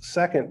this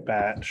second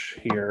batch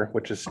here,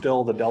 which is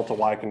still the delta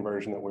Y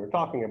conversion that we were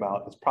talking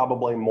about, is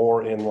probably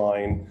more in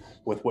line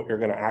with what you're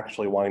going to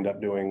actually wind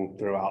up doing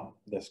throughout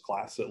this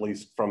class, at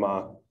least from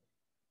a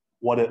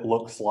what it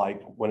looks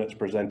like when it's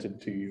presented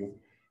to you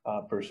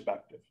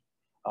perspective.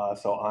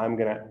 So I'm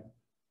going to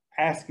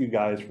ask you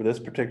guys for this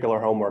particular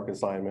homework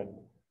assignment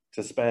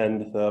to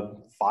spend the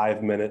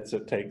 5 minutes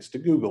it takes to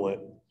Google it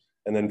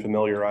and then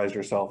familiarize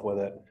yourself with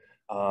it.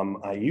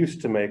 I used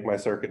to make my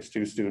circuits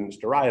 2 students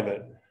derive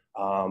it,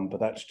 but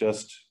that's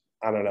just,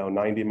 I don't know,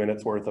 90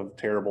 minutes worth of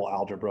terrible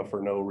algebra for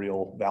no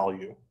real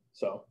value.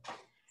 So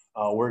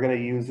we're going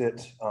to use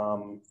it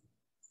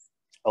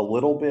a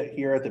little bit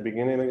here at the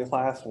beginning of the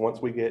class.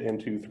 Once we get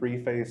into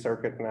 3-phase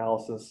circuit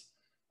analysis,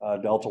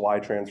 delta Y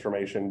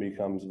transformation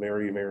becomes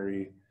very,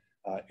 very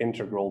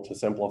integral to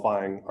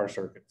simplifying our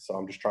circuits. So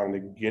I'm just trying to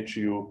get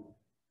you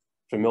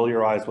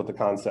familiarized with the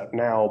concept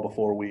now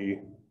before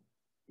we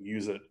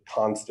use it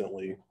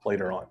constantly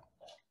later on.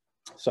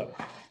 So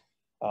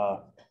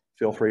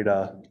feel free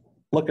to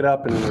look it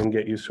up and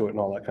get used to it and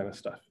all that kind of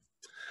stuff.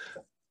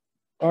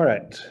 All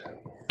right.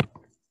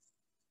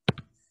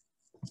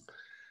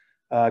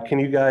 Can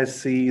you guys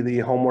see the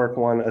homework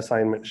 1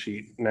 assignment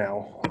sheet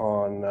now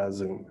on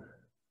Zoom?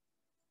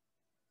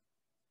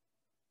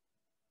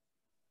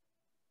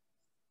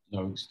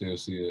 No, we can still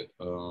see it.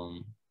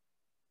 The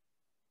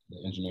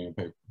engineering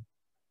paper.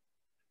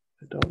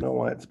 I don't know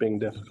why it's being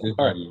difficult.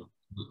 All right.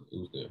 It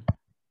was there.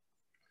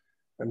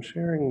 I'm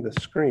sharing the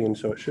screen,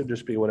 so it should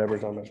just be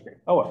whatever's on the screen.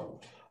 Oh,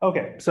 well.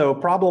 Okay, so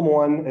problem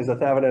 1 is a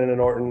Thevenin and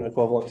Norton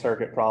equivalent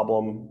circuit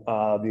problem.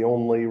 The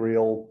only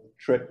real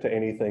trick to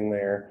anything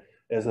there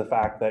is the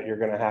fact that you're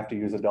going to have to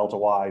use a delta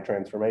Y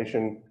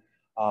transformation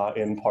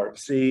in part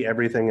C.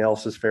 Everything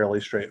else is fairly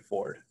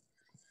straightforward.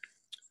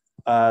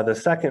 The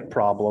second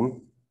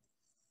problem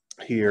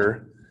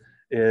here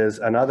is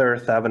another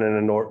Thevenin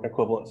and Norton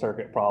equivalent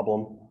circuit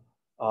problem.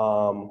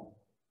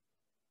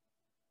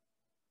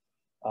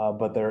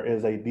 But there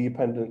is a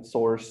dependent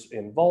source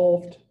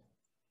involved.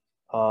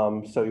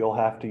 So you'll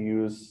have to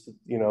use,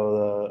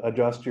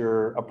 adjust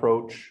your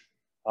approach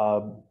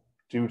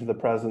due to the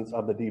presence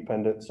of the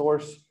dependent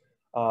source,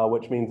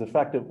 which means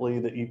effectively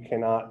that you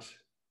cannot,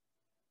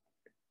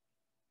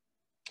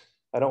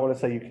 I don't want to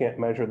say you can't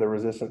measure the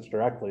resistance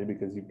directly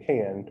because you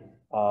can,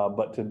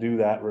 but to do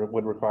that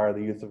would require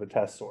the use of a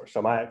test source.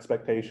 So my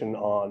expectation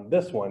on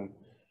this one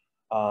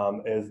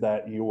is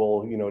that you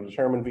will,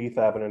 determine V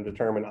Thevenin,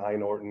 determine I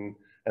Norton,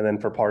 and then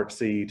for part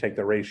C, take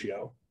the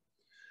ratio.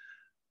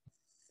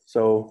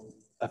 So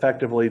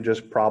effectively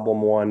just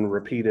problem 1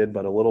 repeated,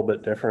 but a little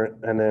bit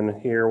different. And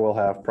then here we'll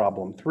have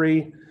problem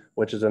 3,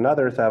 which is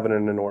another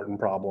Thevenin and Norton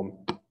problem.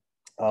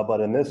 But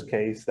in this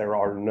case, there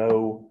are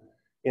no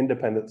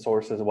independent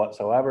sources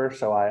whatsoever.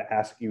 So I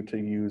ask you to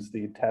use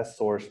the test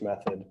source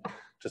method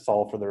to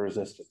solve for the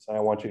resistance. I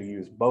want you to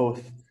use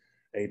both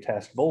a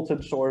test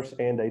voltage source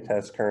and a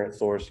test current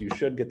source. You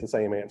should get the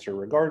same answer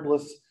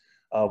regardless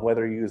of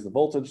whether you use the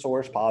voltage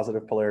source,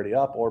 positive polarity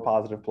up or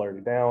positive polarity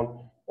down,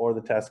 or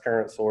the test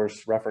current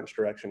source, reference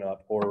direction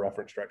up, or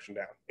reference direction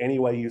down. Any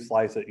way you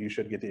slice it, you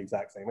should get the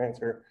exact same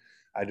answer.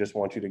 I just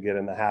want you to get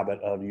in the habit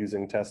of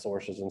using test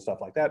sources and stuff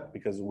like that,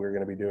 because we're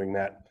going to be doing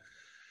that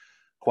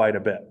quite a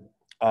bit.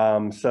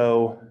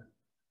 So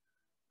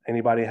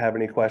anybody have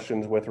any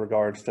questions with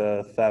regards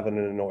to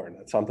Thevenin and Norton?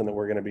 It's something that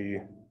we're going to be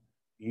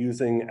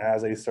using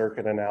as a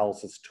circuit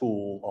analysis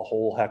tool a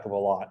whole heck of a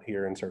lot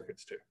here in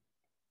Circuits 2.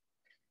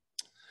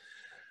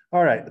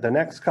 All right, the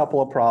next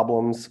couple of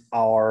problems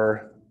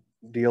are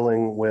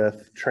dealing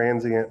with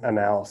transient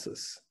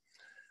analysis.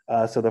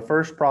 So the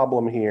first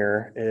problem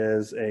here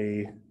is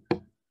a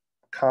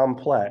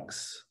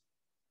complex,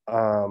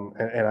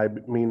 and I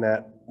mean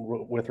that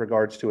with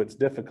regards to its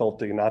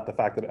difficulty, not the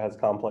fact that it has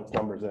complex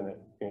numbers in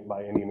it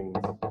by any means,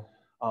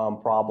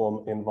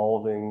 problem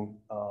involving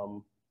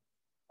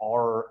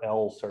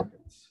RL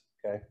circuits,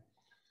 okay?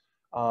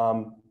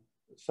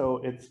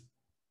 So it's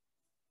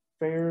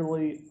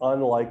fairly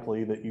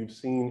unlikely that you've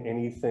seen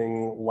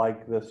anything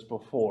like this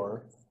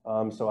before.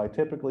 So I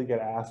typically get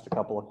asked a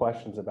couple of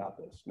questions about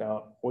this.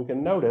 Now, we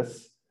can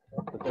notice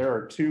that there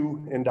are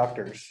two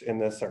inductors in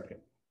this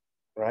circuit,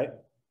 right?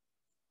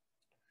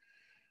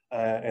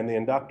 And the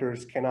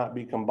inductors cannot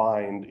be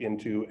combined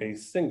into a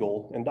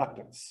single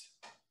inductance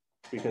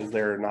because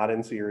they're not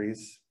in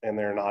series and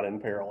they're not in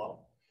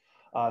parallel.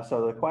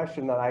 So the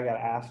question that I get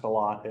asked a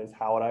lot is,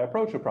 how would I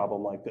approach a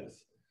problem like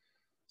this?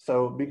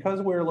 So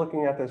because we're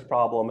looking at this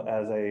problem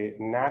as a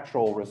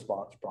natural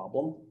response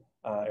problem,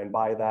 and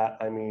by that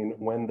I mean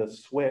when the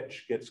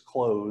switch gets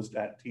closed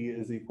at t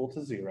is equal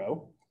to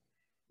 0,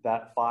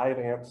 that 5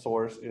 amp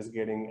source is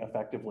getting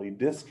effectively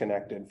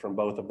disconnected from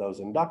both of those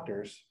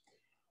inductors.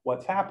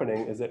 What's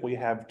happening is that we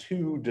have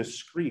two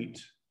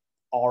discrete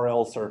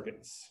RL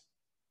circuits,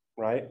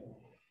 right?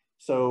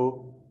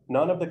 So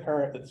none of the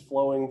current that's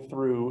flowing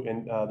through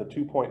in the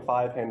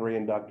 2.5 Henry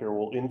inductor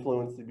will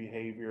influence the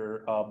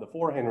behavior of the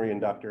 4 Henry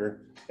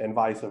inductor and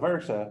vice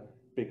versa,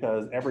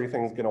 because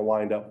everything's going to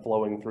wind up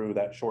flowing through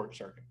that short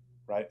circuit,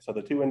 right? So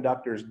the two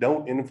inductors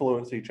don't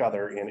influence each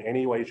other in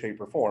any way, shape,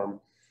 or form.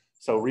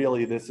 So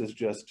really, this is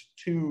just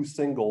two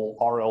single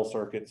RL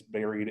circuits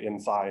buried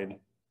inside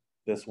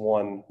this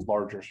one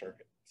larger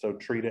circuit. So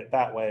treat it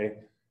that way,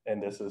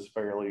 and this is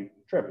fairly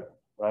trivial,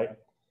 right?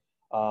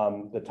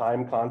 The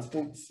time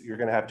constants, you're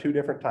going to have two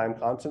different time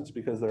constants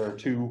because there are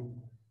two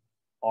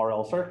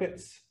RL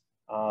circuits,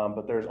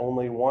 but there's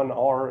only one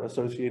R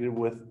associated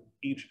with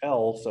each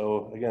L.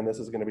 So again, this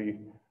is going to be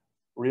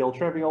real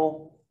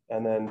trivial.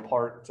 And then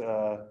part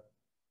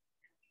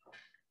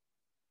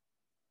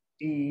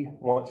E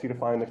wants you to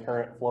find the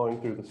current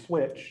flowing through the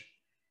switch,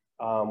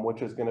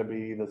 which is going to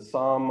be the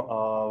sum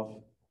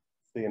of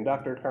the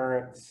inductor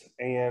currents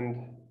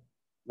and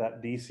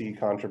that DC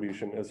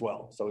contribution as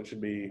well. So it should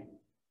be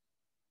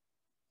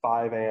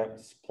 5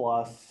 amps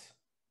plus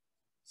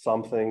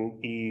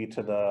something E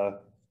to the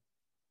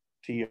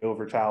T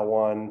over tau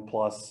 1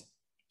 plus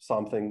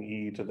something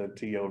E to the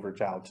T over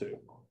tau 2.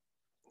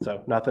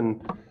 So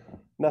nothing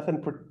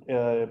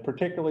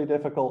particularly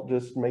difficult,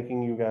 just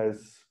making you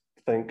guys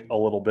think a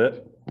little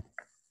bit.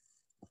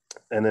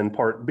 And then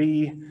part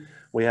B,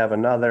 we have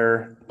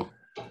another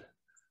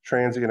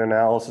transient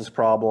analysis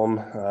problem.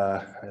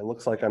 It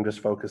looks like I'm just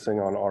focusing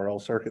on RL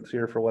circuits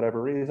here for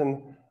whatever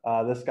reason.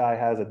 This guy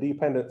has a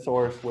dependent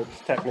source, which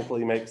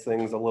technically makes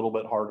things a little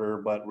bit harder,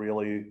 but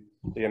really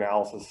the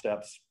analysis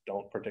steps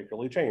don't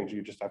particularly change.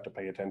 You just have to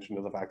pay attention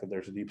to the fact that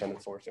there's a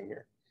dependent source in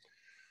here.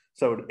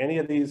 So any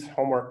of these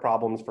homework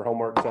problems for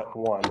homework set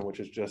 1, which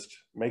is just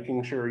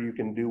making sure you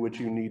can do what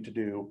you need to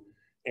do,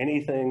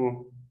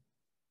 anything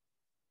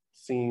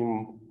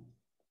seem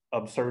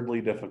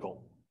absurdly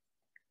difficult?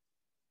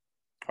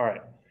 All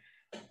right,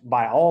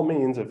 by all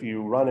means, if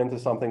you run into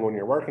something when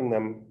you're working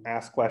them,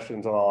 ask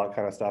questions and all that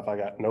kind of stuff. I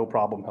got no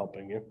problem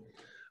helping you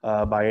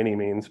by any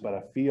means, but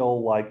I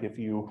feel like if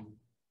you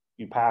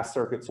pass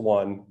circuits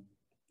 1,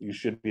 you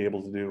should be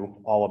able to do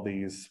all of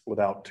these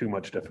without too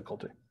much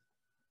difficulty.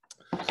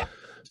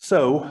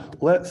 So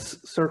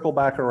let's circle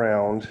back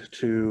around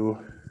to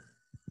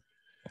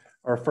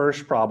our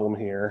first problem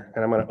here,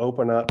 and I'm going to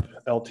open up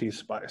LT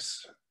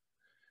Spice.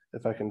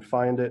 If I can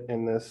find it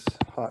in this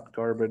hot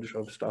garbage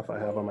of stuff I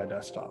have on my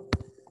desktop.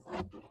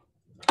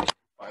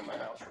 Find my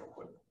mouse real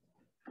quick.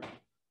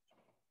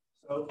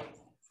 So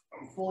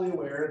I'm fully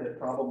aware that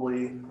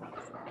probably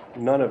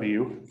none of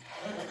you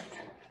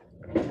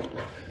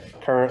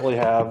currently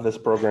have this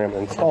program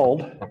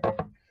installed.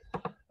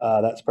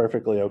 That's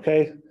perfectly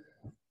okay.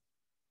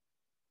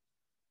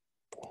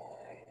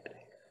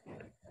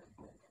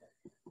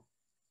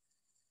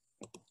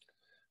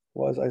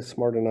 Was I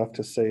smart enough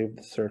to save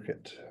the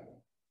circuit?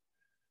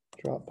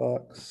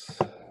 Dropbox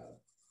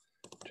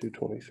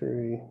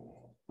 223.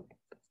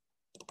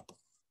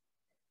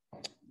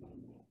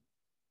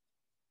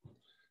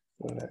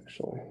 What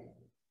actually?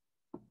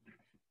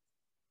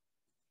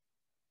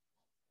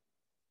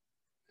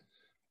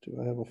 Do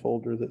I have a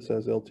folder that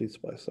says LT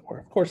Spice somewhere?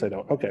 Of course I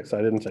don't. Okay, so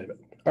I didn't save it.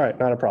 All right,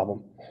 not a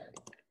problem.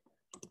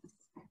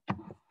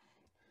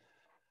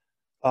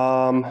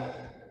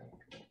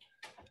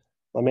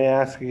 Let me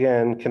ask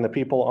again, can the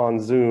people on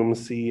Zoom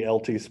see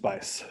LT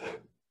Spice?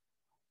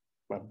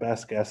 My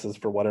best guess is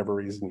for whatever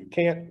reason you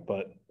can't,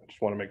 but I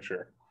just want to make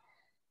sure.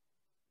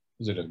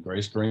 Is it a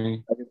gray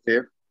screen? I can see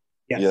it.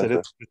 Yes, Yes, it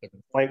is. It's a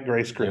blank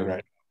gray screen, Yeah.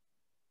 right?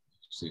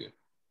 See it.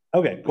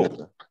 Okay,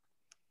 cool.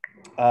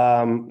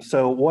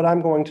 So what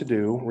I'm going to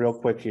do real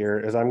quick here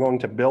is I'm going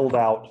to build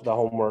out the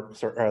homework,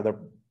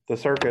 the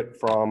circuit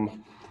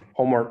from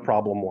homework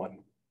problem 1,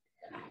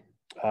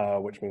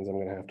 which means I'm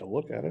going to have to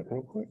look at it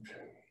real quick.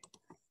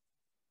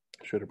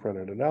 Should have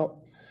printed it out.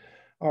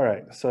 All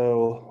right,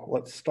 so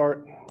let's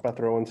start by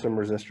throwing some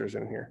resistors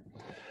in here.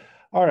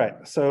 All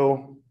right,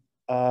 so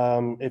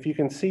if you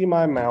can see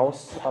my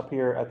mouse up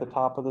here at the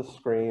top of the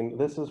screen,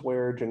 this is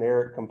where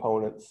generic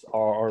components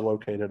are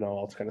located and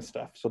all this kind of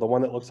stuff. So the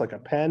one that looks like a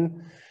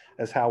pen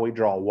is how we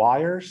draw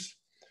wires.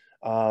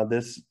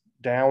 This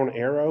down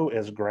arrow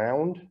is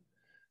ground.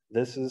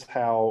 This is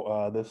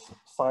how this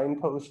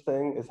signpost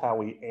thing is how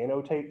we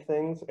annotate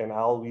things, and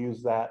I'll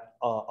use that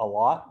a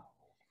lot.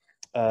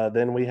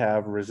 Then we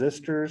have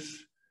resistors,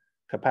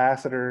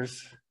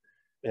 capacitors,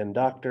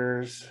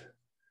 inductors,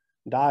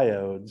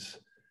 diodes,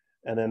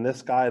 and then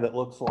this guy that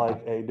looks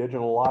like a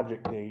digital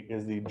logic gate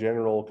is the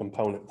general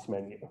components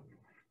menu.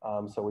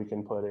 So we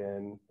can put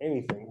in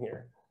anything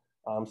here.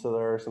 So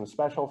there are some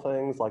special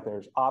things like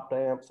there's opt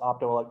amps,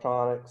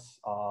 optoelectronics,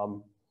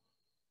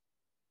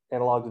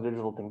 analog to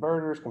digital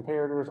converters,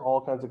 comparators, all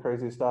kinds of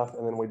crazy stuff.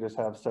 And then we just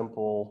have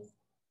simple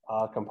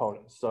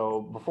components.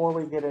 So before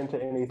we get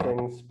into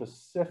anything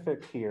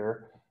specific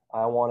here,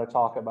 I want to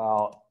talk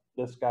about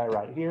this guy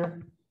right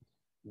here,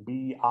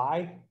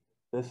 BI.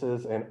 This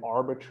is an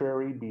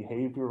arbitrary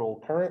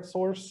behavioral current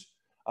source.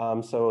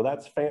 So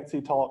that's fancy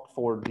talk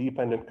for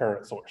dependent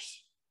current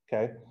source,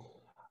 okay?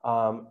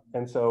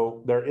 And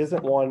so there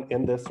isn't one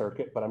in this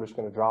circuit, but I'm just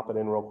going to drop it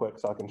in real quick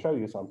so I can show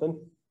you something.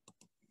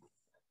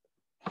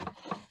 Let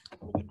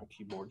me get my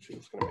keyboard, see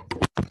what's going to make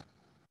sense.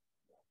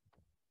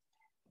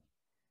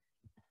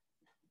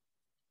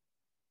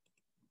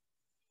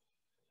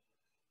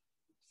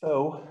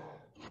 So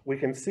we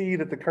can see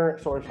that the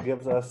current source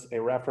gives us a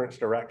reference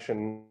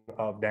direction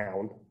of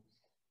down.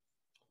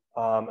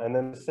 And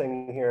then this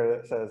thing here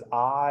that says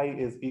I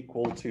is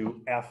equal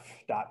to F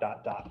dot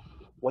dot dot.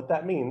 What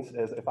that means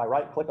is if I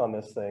right click on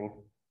this thing,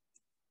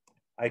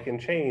 I can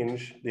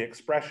change the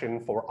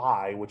expression for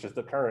I, which is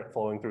the current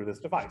flowing through this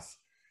device,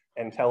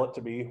 and tell it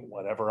to be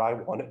whatever I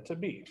want it to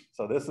be.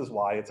 So this is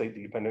why it's a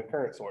dependent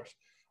current source.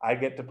 I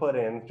get to put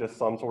in just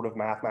some sort of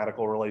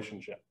mathematical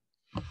relationship,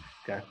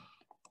 okay?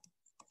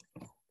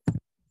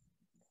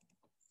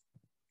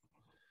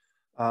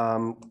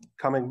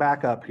 Coming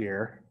back up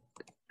here,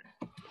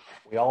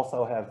 we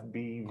also have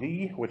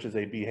BV, which is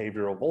a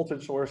behavioral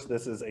voltage source.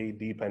 This is a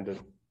dependent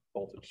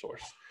voltage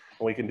source.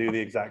 And we can do the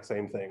exact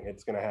same thing.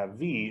 It's going to have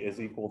V is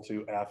equal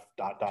to F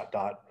dot dot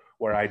dot,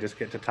 where I just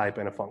get to type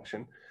in a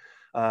function.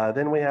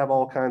 Then we have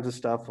all kinds of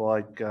stuff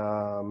like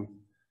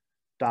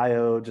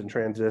diodes and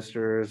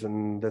transistors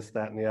and this,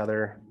 that, and the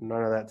other.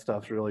 None of that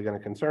stuff's really going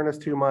to concern us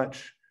too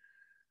much.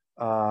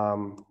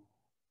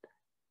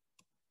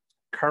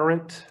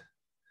 Current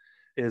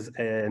is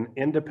an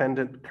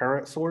independent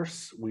current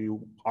source. We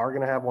are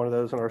going to have one of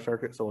those in our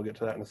circuit, so we'll get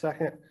to that in a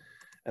second.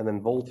 And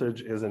then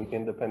voltage is an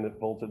independent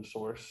voltage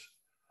source.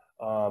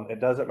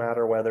 It doesn't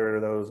matter whether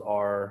those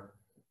are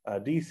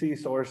DC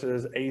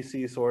sources,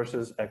 AC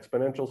sources,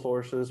 exponential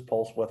sources,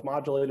 pulse width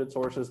modulated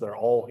sources. They're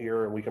all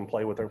here, and we can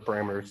play with our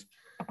parameters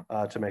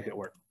to make it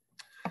work.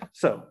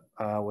 So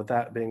with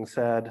that being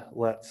said,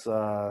 let's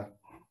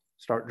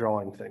start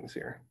drawing things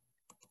here.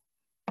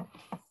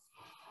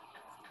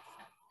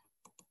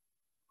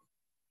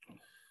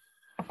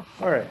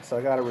 All right, so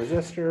I got a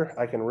resistor.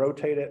 I can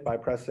rotate it by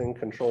pressing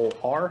Control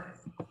R.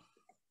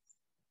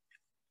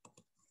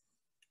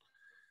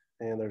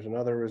 And there's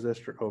another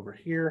resistor over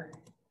here.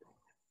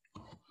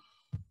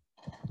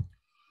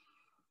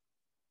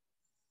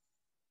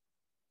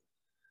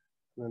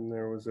 Then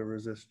there was a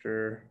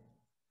resistor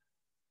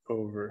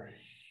over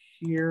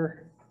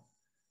here.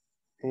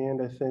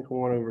 And I think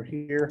one over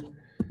here.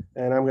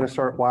 And I'm going to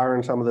start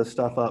wiring some of this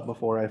stuff up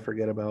before I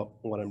forget about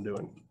what I'm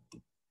doing.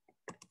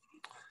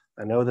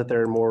 I know that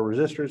there are more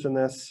resistors in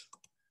this.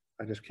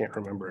 I just can't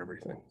remember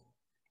everything.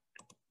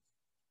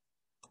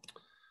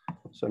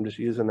 So I'm just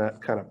using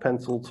that kind of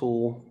pencil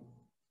tool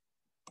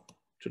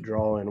to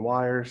draw in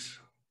wires.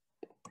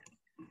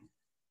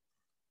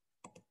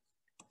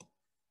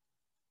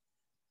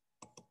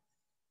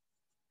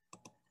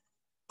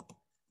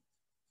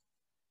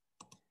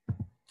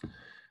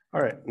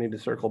 All right, need to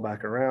circle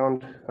back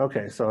around.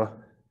 Okay, so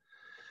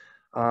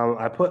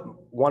I put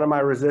one of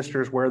my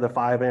resistors where the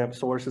 5 amp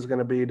source is going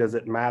to be. Does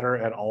it matter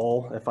at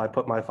all if I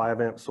put my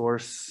 5 amp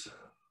source?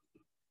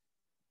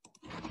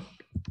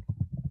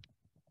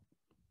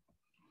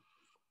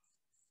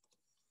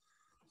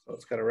 So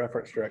it's got a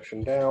reference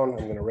direction down.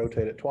 I'm going to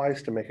rotate it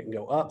twice to make it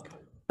go up.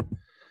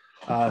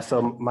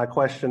 So my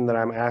question that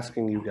I'm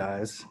asking you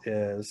guys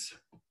is,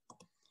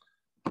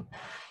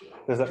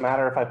 Does it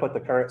matter if I put the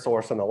current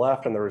source on the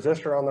left and the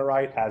resistor on the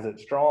right as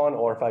it's drawn,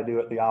 or if I do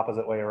it the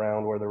opposite way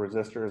around where the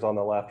resistor is on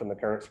the left and the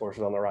current source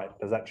is on the right?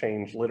 Does that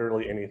change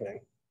literally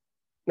anything?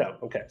 No,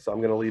 okay, so I'm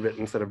going to leave it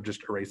instead of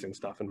just erasing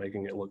stuff and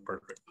making it look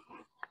perfect.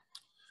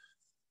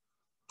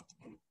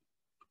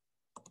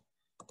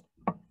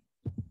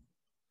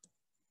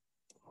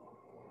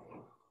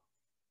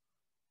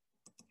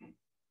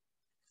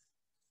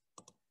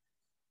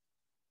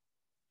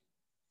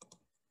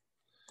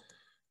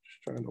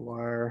 Just trying to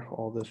wire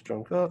all this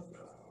junk up.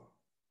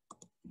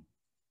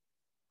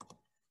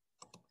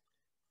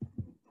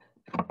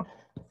 I'm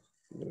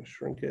going to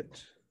shrink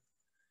it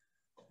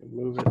and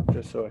move it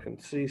just so I can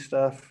see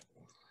stuff.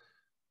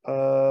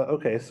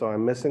 Okay, so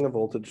I'm missing a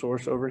voltage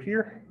source over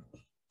here.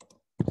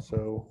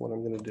 So what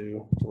I'm going to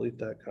do, delete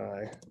that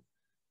guy,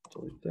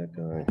 delete that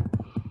guy.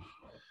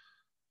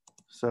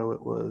 So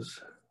it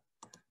was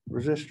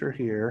resistor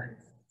here,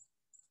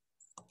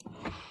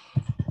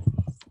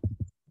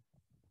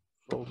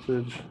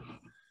 voltage.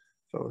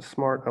 If I was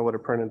smart, I would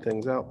have printed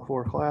things out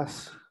before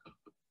class.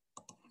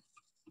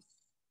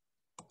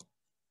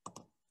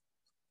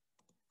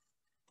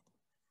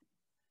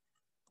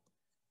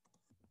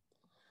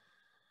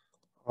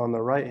 On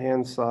the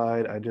right-hand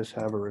side, I just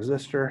have a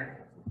resistor.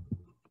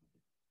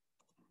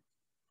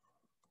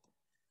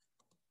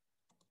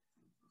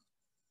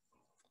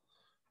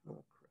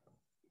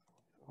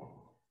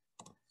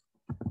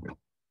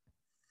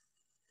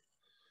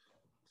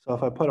 So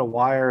if I put a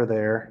wire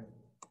there,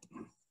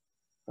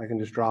 I can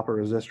just drop a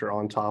resistor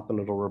on top and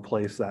it'll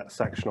replace that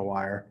section of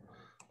wire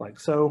like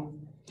so.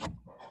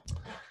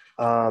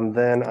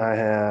 Then I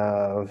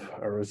have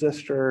a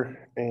resistor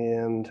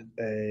and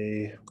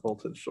a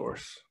voltage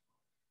source.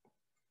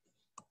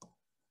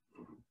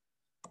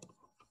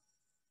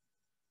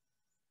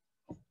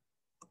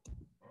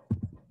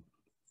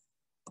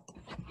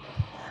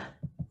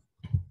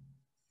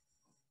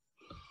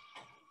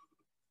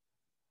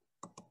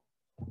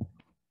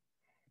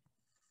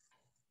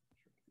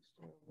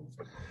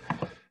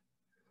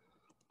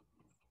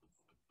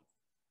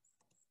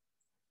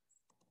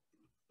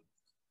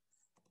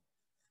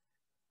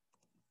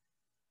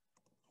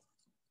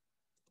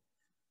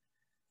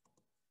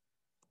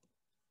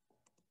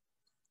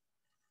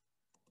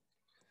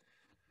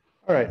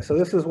 All right, so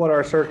this is what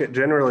our circuit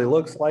generally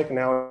looks like.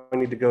 Now I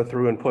need to go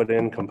through and put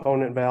in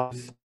component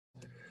values.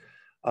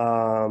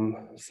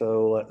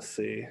 So let's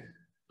see,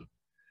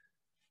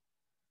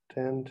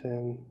 10,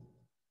 10.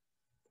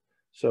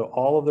 So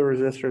all of the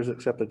resistors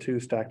except the two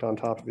stacked on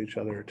top of each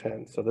other are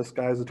 10. So this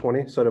guy's a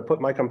 20. So to put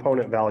my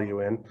component value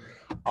in,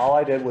 all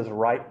I did was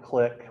right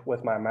click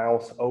with my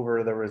mouse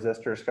over the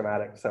resistor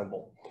schematic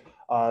symbol.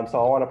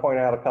 So I want to point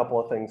out a couple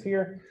of things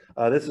here.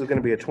 This is going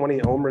to be a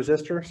 20 ohm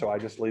resistor. So I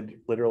just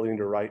literally need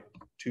to write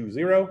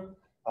 20.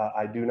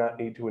 I do not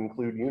need to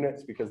include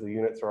units because the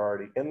units are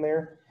already in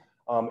there.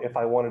 If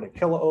I wanted a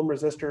kilo ohm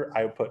resistor,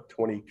 I would put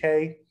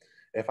 20K.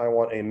 If I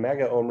want a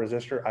mega ohm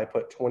resistor, I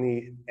put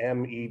 20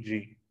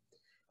 MEG.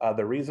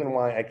 The reason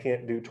why I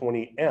can't do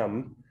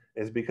 20M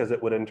is because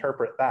it would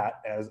interpret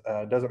that as,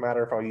 doesn't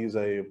matter if I use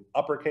a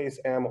uppercase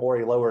M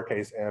or a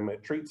lowercase m,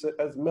 it treats it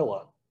as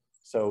milli.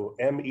 So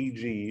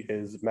MEG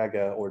is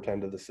mega or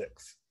 10 to the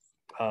 6.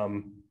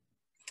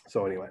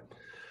 So anyway,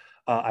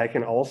 I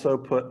can also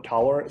put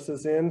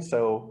tolerances in.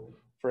 So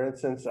for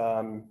instance,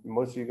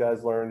 most of you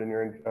guys learned in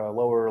your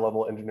lower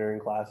level engineering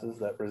classes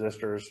that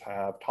resistors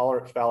have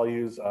tolerance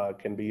values,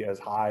 can be as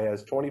high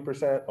as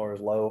 20% or as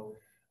low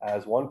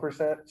as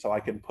 1%. So I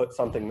can put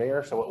something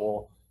there so it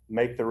will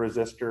make the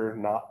resistor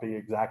not be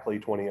exactly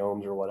 20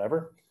 ohms or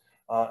whatever.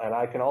 And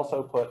I can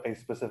also put a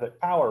specific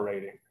power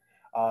rating.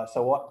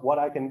 So what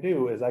I can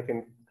do is I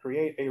can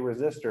create a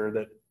resistor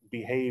that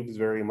behaves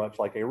very much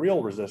like a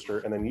real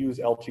resistor and then use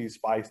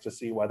LT-Spice to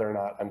see whether or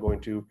not I'm going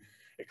to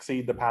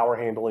exceed the power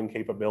handling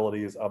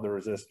capabilities of the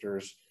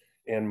resistors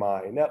in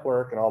my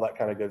network and all that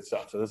kind of good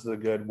stuff. So this is a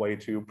good way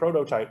to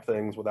prototype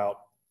things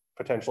without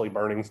potentially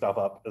burning stuff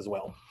up as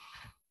well,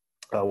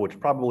 which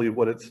probably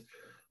what it's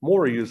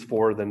more used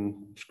for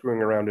than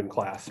screwing around in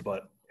class,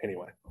 but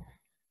anyway.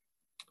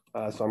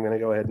 So I'm going to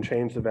go ahead and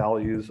change the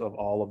values of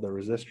all of the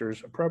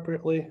resistors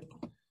appropriately.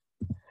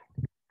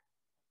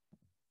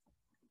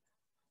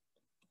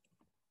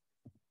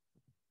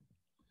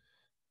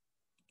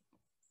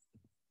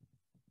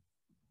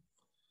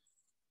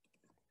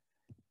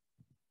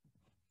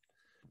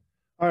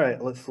 All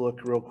right, let's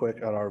look real quick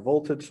at our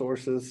voltage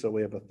sources. So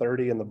we have a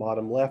 30 in the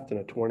bottom left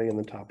and a 20 in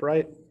the top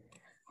right.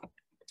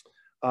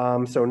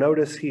 So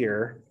notice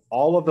here,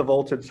 all of the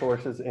voltage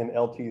sources in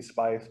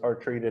LT-Spice are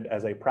treated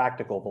as a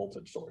practical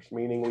voltage source,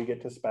 meaning we get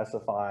to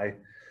specify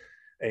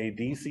a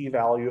DC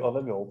value of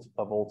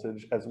a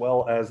voltage as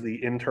well as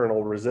the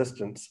internal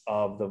resistance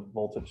of the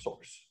voltage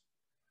source,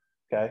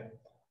 okay?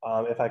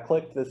 If I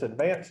click this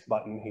advanced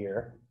button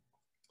here,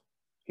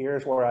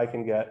 here's where I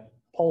can get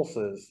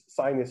pulses,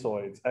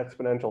 sinusoids,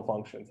 exponential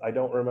functions. I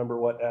don't remember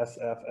what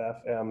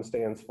SFFM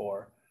stands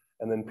for.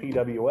 And then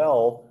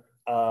PWL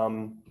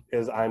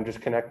is I'm just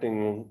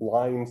connecting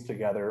lines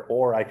together,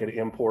 or I could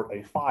import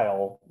a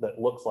file that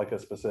looks like a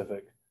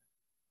specific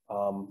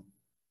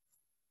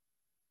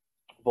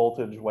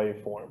voltage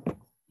waveform.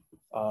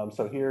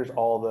 So here's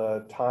all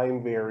the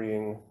time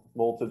varying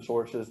voltage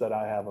sources that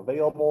I have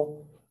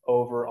available.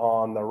 Over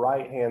on the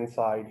right-hand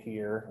side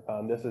here,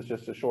 this is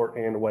just a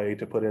shorthand way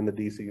to put in the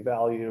DC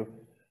value.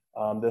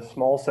 This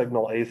small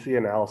signal AC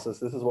analysis,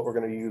 this is what we're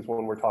going to use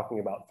when we're talking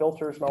about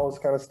filters and all this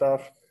kind of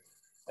stuff.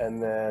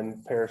 And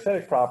then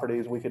parasitic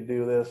properties, we could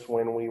do this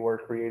when we were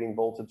creating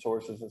voltage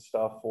sources and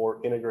stuff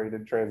for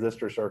integrated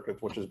transistor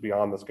circuits, which is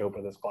beyond the scope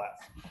of this class.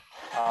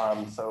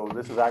 So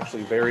this is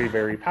actually very,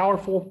 very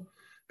powerful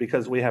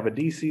because we have a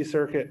DC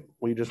circuit.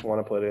 We just want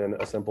to put in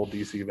a simple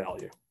DC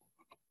value.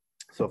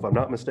 So if I'm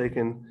not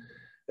mistaken,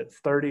 it's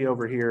 30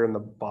 over here in the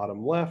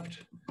bottom left,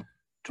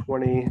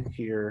 20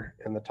 here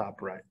in the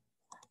top right.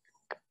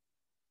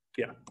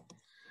 Yeah.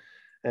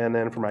 And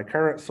then for my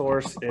current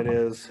source, it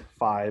is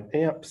 5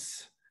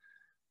 amps.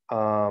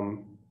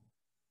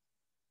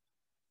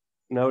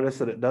 Notice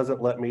that it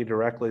doesn't let me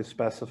directly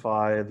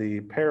specify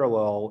the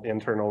parallel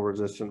internal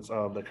resistance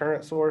of the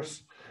current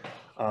source.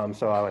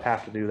 So I would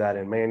have to do that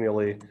in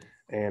manually.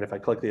 And if I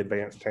click the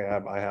advanced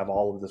tab, I have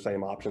all of the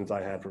same options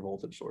I had for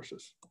voltage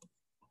sources.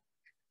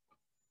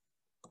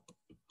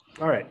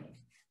 All right.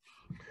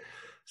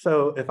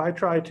 So if I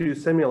try to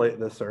simulate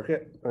this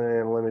circuit,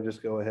 and let me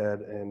just go ahead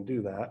and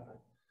do that.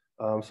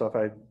 So if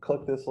I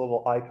click this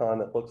little icon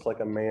that looks like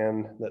a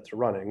man that's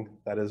running,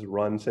 that is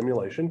run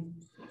simulation.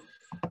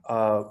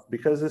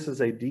 Because this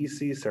is a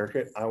DC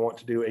circuit, I want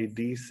to do a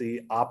DC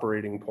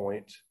operating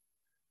point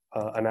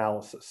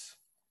analysis.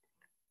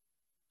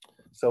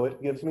 So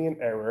it gives me an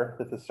error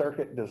that the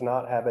circuit does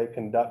not have a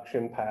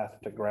conduction path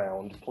to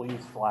ground.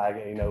 Please flag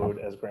a node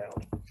as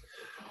ground.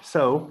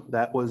 So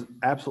that was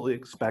absolutely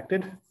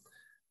expected.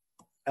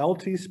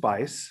 LT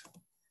Spice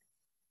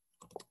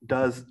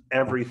does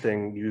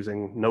everything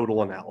using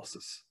nodal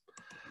analysis.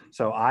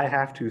 So I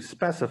have to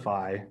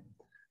specify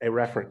a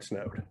reference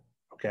node,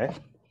 okay?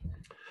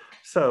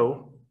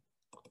 So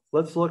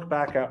let's look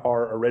back at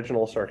our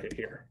original circuit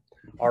here.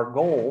 Our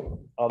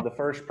goal of the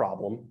first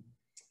problem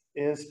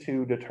is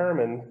to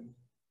determine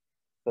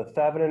the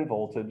Thevenin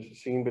voltage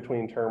seen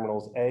between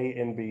terminals A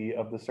and B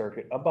of the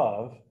circuit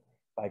above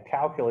by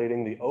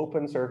calculating the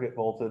open circuit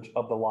voltage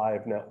of the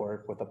live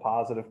network with a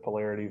positive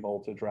polarity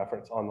voltage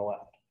reference on the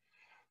left.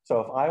 So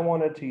if I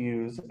wanted to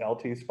use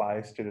LT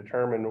Spice to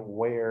determine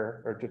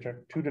where, or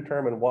to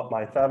determine what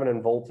my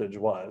Thevenin voltage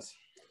was,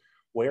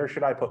 where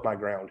should I put my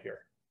ground here?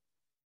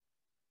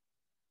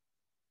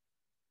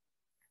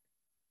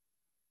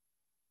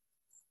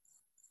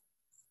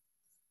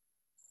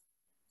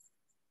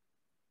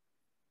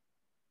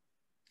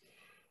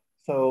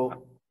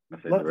 So I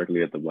say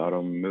directly at the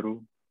bottom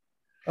middle.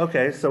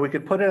 Okay, so we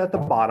could put it at the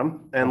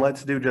bottom, and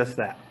let's do just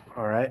that,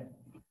 all right?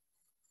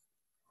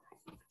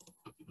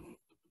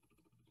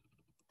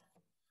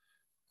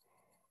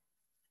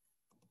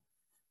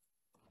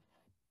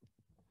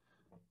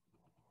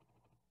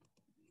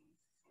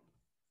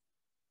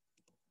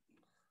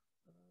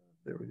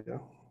 There we go.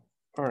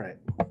 All right.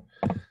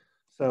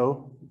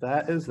 So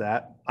that is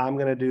that. I'm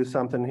going to do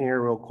something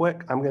here real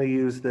quick. I'm going to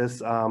use this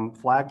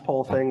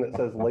flagpole thing that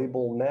says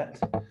label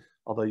net,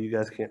 although you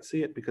guys can't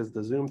see it because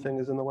the zoom thing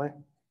is in the way.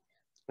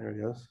 There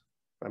it goes.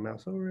 If I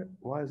mouse over it,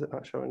 why is it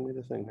not showing me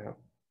the thing now?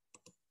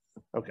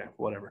 Okay,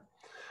 whatever.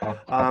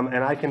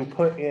 And I can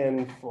put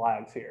in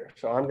flags here.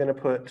 So I'm going to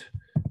put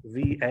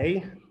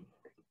VA.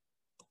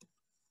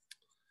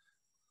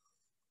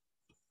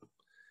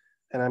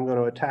 And I'm going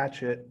to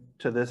attach it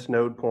to this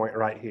node point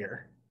right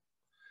here.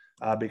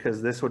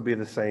 Because this would be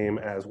the same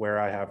as where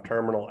I have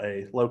terminal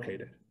A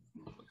located.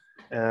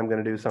 And I'm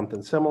going to do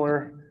something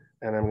similar,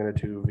 and I'm going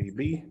to do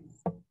VB.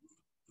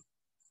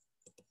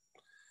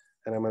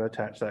 And I'm going to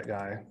attach that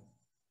guy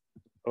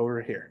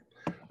over here.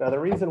 Now, the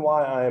reason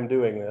why I am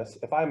doing this,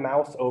 if I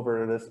mouse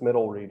over this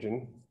middle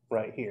region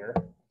right here,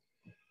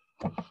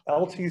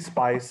 LT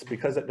Spice,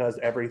 because it does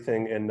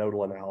everything in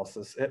nodal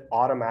analysis, it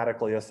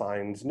automatically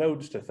assigns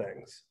nodes to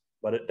things,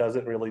 but it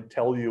doesn't really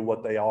tell you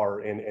what they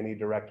are in any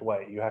direct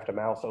way. You have to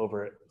mouse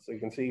over it. So you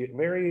can see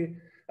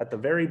at the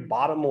very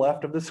bottom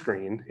left of the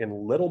screen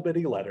in little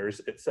bitty letters,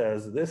 it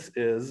says this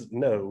is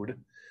node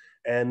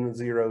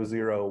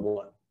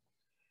N001.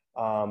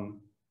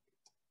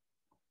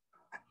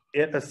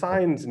 It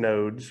assigns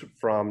nodes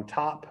from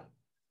top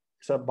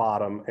to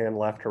bottom and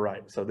left to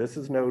right. So this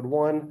is node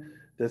 1,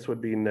 this would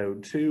be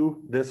node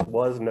 2, this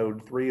was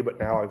node 3, but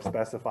now I've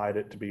specified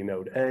it to be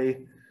node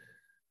A.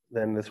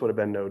 Then this would have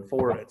been node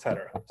 4,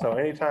 etc. So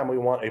anytime we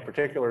want a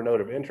particular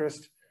node of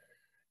interest,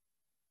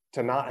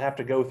 to not have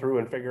to go through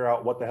and figure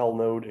out what the hell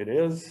node it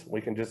is,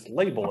 we can just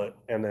label it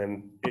and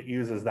then it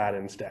uses that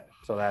instead.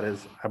 So that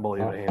is, I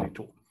believe, a handy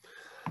tool.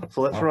 So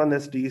let's run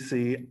this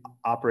DC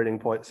operating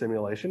point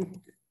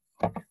simulation.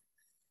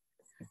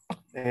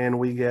 And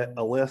we get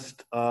a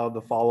list of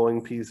the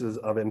following pieces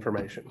of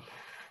information.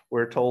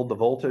 We're told the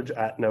voltage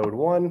at node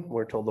 1,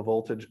 we're told the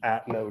voltage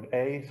at node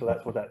A, so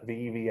that's what that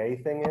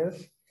VVA thing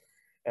is.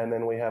 And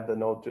then we have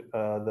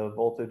the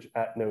voltage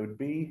at node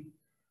B.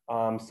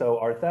 So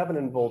our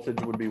Thevenin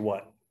voltage would be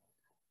what?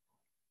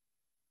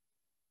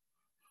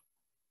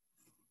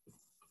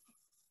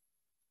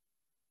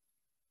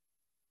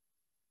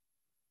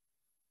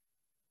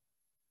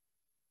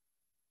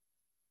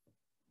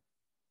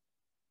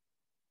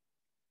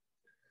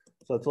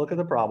 So let's look at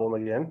the problem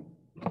again.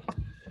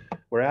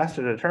 We're asked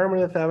to determine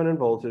the Thevenin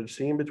voltage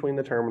seen between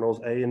the terminals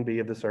A and B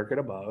of the circuit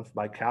above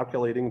by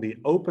calculating the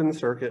open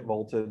circuit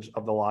voltage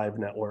of the live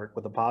network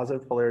with a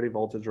positive polarity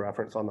voltage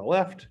reference on the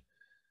left.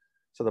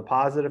 So the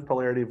positive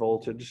polarity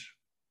voltage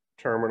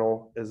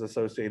terminal is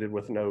associated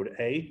with node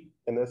A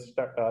in this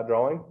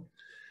drawing,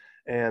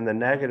 and the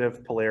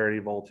negative polarity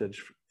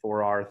voltage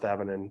for our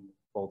Thevenin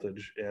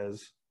voltage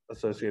is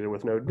associated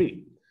with node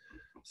B.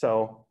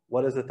 So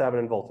what is the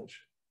Thevenin voltage?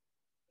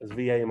 It's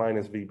VA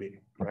minus VB,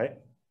 right?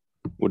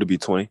 Would it be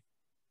 20?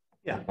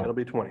 Yeah, it'll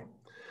be 20.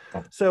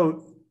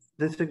 So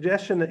the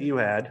suggestion that you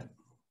had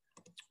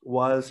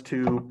was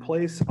to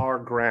place our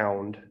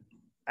ground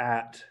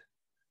at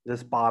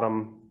this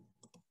bottom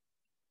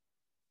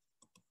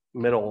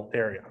middle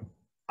area.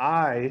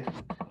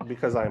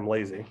 Because I'm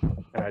lazy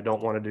and I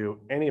don't want to do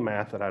any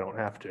math that I don't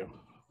have to,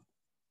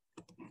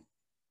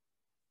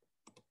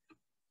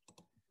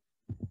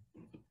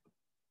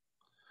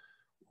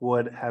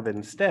 would have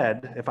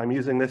instead, if I'm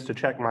using this to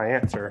check my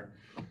answer,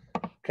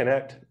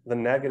 connect the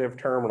negative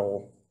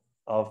terminal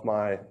of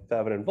my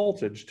Thevenin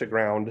voltage to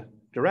ground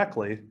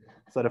directly,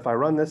 so that if I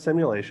run this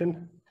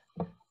simulation,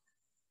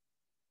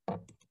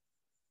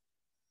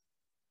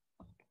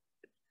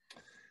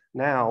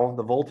 now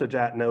the voltage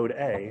at node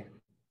A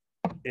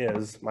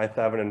is my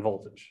Thevenin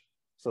voltage.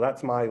 So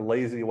that's my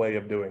lazy way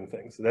of doing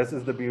things. This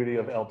is the beauty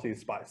of LT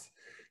Spice.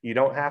 You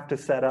don't have to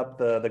set up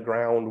the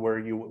ground where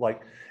you,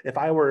 like, if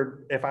I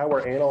were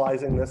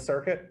analyzing this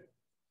circuit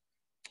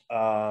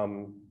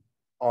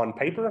on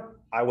paper,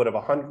 I would have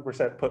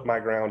 100% put my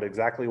ground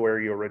exactly where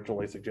you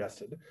originally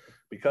suggested.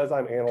 Because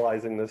I'm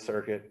analyzing this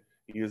circuit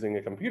using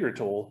a computer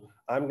tool,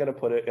 I'm going to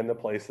put it in the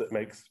place that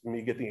makes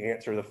me get the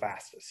answer the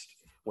fastest,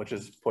 which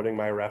is putting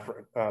my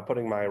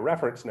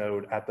reference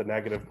node at the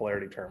negative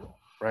polarity terminal,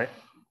 right?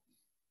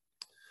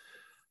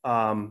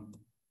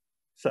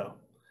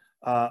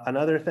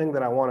 Another thing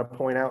that I want to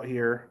point out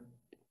here,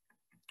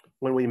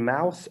 when we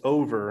mouse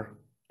over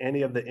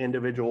any of the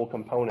individual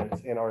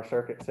components in our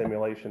circuit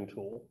simulation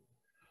tool,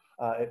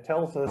 it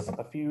tells us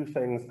a few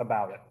things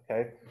about it,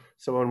 okay?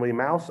 So when we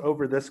mouse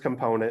over this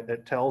component,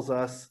 it tells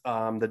us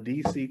the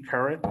DC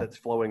current that's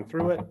flowing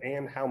through it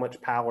and how much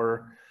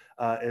power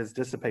is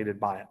dissipated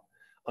by it.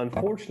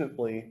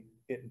 Unfortunately,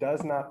 it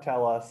does not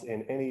tell us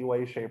in any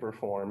way, shape, or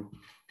form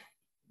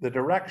the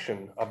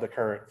direction of the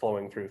current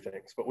flowing through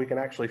things, but we can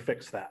actually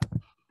fix that.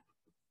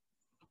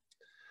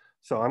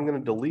 So I'm going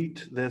to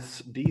delete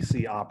this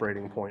DC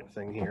operating point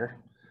thing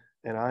here,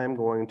 and I am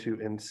going to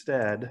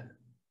instead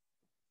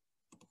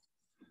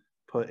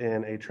put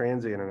in a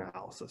transient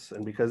analysis.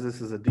 And because this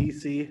is a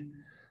DC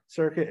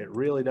circuit, it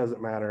really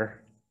doesn't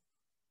matter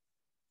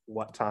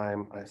what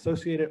time I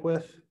associate it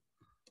with.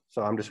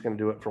 So I'm just going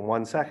to do it for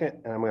 1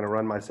 second, and I'm going to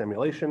run my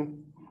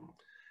simulation.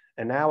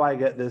 And now I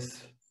get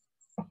this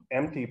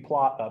empty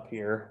plot up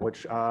here,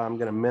 which I'm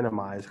going to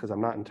minimize because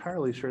I'm not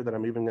entirely sure that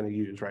I'm even going to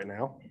use right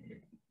now.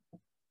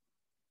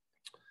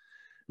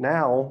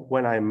 Now,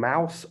 when I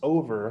mouse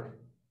over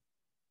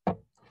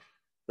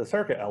the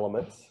circuit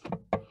elements,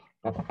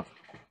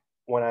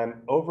 when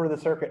I'm over the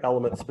circuit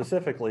element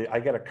specifically, I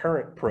get a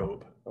current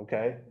probe,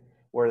 okay?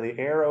 Where the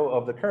arrow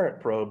of the current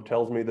probe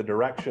tells me the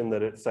direction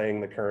that it's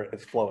saying the current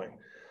is flowing.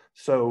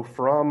 So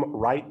from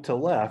right to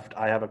left,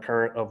 I have a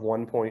current of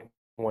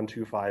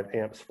 1.125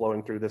 amps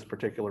flowing through this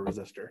particular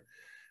resistor.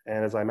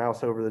 And as I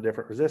mouse over the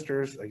different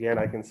resistors, again,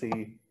 I can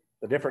see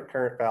the different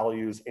current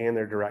values and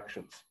their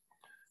directions.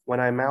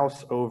 When I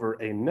mouse over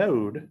a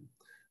node,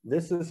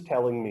 this is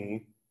telling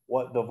me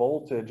what the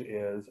voltage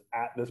is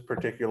at this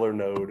particular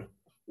node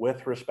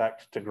with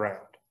respect to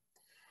ground.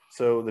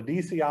 So the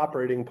DC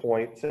operating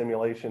point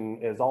simulation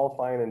is all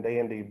fine and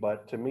dandy,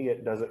 but to me,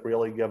 it doesn't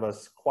really give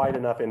us quite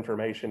enough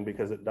information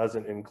because it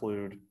doesn't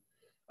include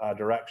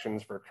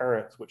directions for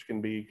currents, which can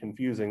be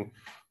confusing,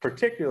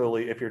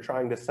 particularly if you're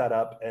trying to set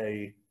up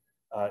a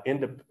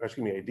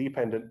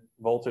dependent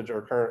voltage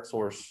or current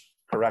source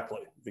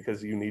correctly,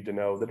 because you need to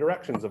know the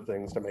directions of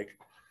things to make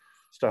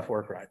stuff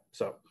work right.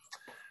 So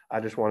I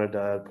just wanted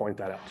to point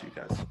that out to you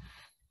guys.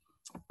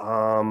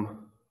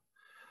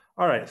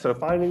 All right, so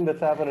finding the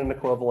Thevenin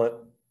equivalent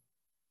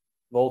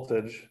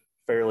voltage,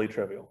 fairly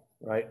trivial,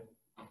 right?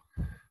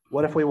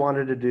 What if we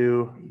wanted to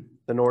do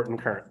the Norton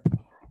current?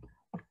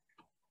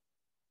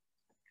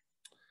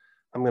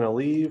 I'm going to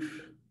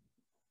leave,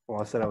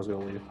 well, I said I was going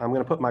to leave. I'm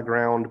going to put my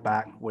ground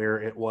back where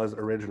it was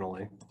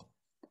originally.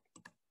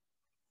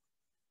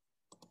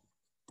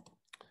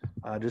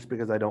 Just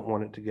because I don't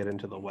want it to get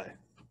into the way.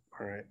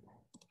 All right,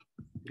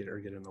 get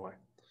in the way.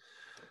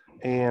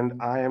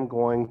 And I am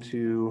going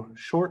to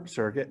short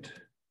circuit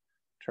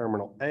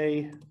terminal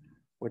A,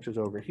 which is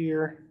over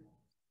here,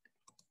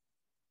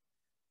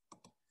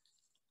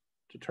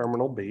 to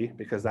terminal B,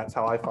 because that's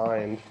how I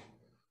find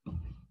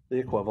the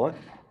equivalent.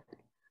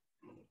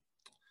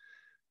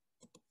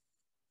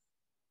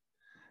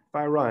 If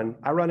I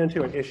run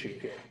into an issue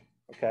here,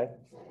 okay?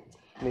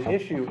 And the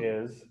issue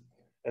is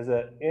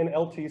that in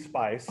LT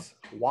Spice,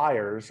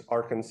 wires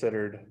are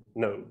considered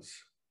nodes,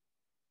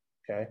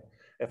 okay?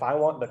 If I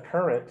want the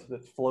current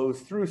that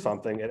flows through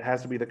something, it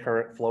has to be the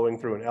current flowing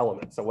through an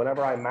element. So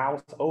whenever I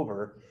mouse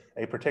over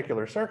a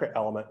particular circuit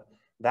element,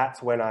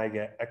 that's when I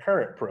get a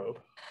current probe.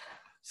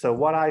 So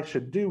what I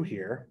should do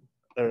here,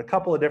 there are a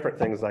couple of different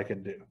things I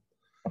could do.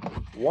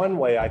 One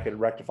way I could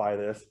rectify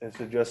this is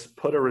to just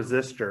put a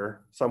resistor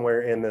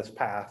somewhere in this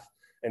path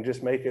and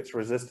just make its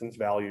resistance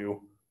value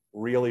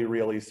really,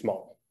 really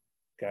small,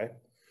 okay?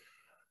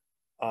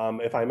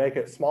 If I make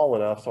it small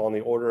enough, so on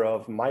the order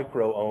of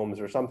micro ohms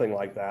or something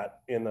like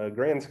that, in the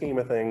grand scheme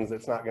of things,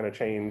 it's not going to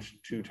change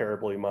too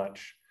terribly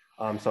much.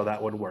 So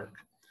that would work.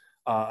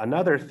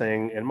 Another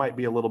thing, it might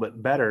be a little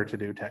bit better to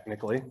do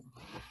technically,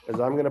 is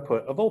I'm going to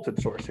put a voltage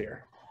source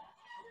here.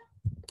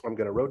 I'm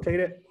going to rotate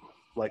it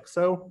like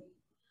so.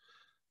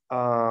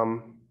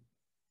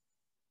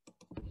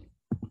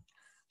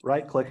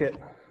 Right click it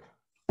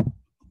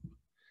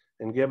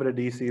and give it a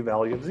DC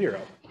value of 0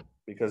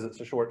 because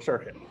it's a short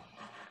circuit.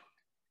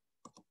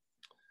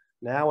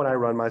 Now when I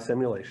run my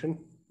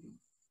simulation,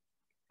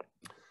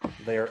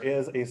 there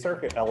is a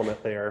circuit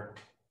element there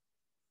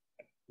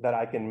that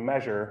I can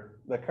measure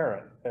the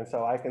current. And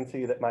so I can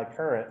see that my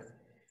current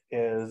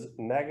is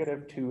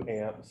 -2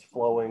 amps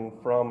flowing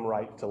from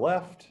right to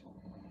left.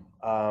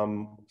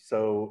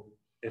 So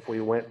if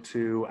we went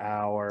to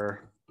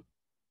our,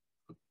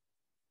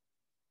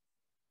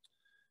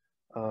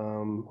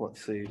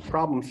 let's see,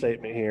 problem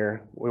statement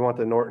here, we want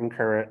the Norton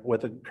current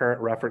with a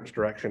current reference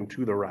direction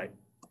to the right.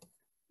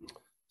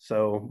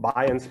 So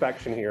by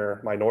inspection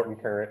here, my Norton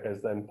current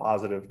is then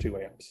 +2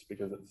 amps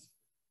because it's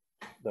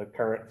the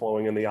current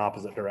flowing in the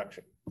opposite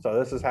direction. So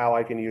this is how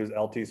I can use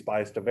LT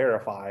Spice to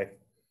verify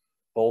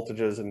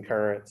voltages and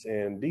currents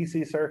in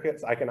DC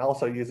circuits. I can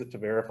also use it to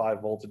verify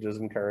voltages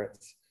and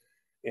currents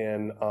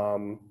in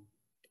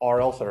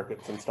RL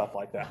circuits and stuff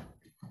like that.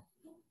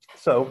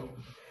 So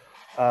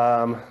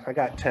I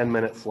got 10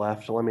 minutes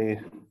left. Let me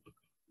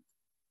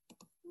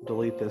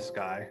delete this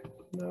guy.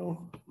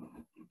 No.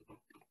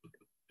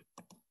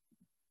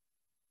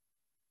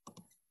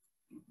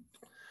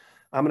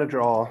 I'm going to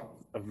draw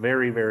a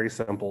very, very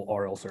simple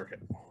RL circuit.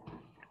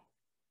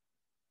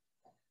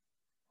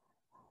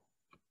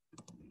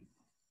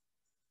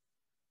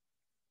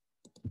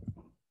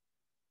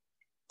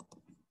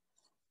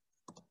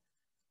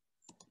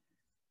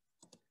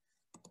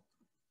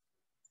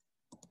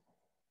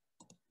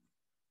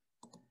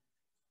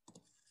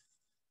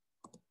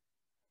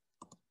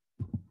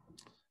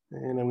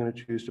 And I'm going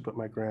to choose to put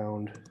my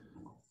ground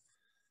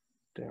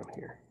down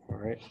here. All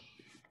right.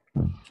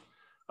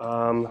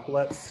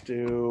 Let's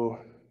do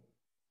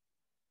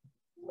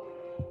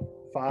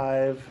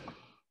 5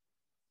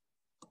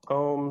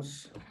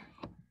 ohms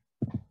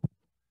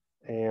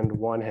and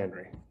 1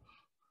 Henry.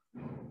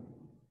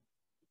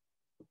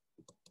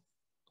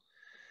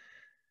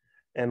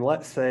 And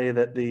let's say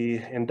that the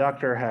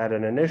inductor had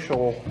an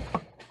initial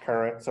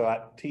current, so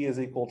at T is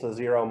equal to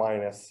 0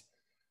 minus,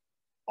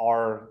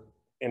 our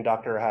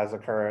inductor has a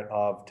current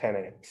of 10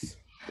 amps.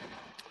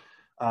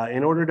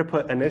 In order to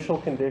put initial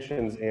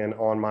conditions in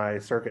on my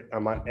circuit,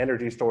 on my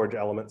energy storage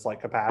elements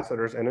like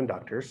capacitors and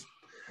inductors,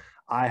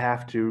 I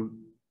have to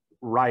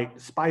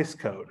write SPICE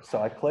code. So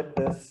I click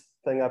this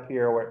thing up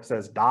here where it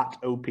says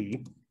 .op,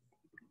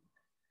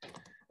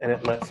 and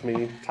it lets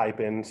me type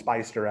in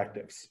SPICE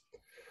directives.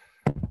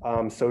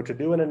 So to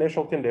do an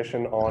initial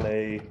condition on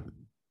a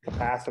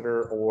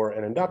capacitor or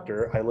an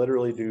inductor, I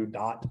literally do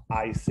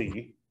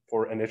 .ic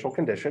for initial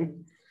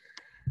condition.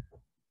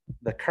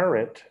 The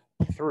current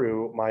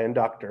through my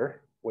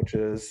inductor, which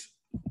is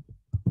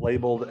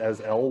labeled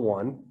as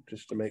L1,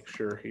 just to make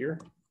sure here,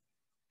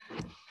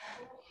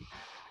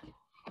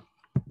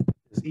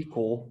 is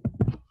equal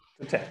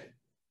to 10.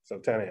 So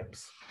 10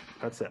 amps.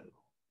 That's it.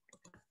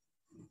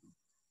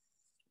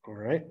 All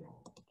right.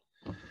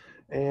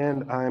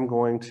 And I'm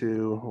going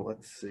to,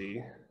 let's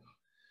see.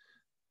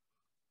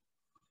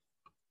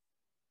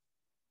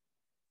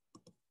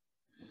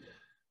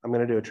 I'm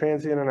going to do a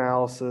transient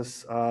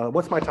analysis.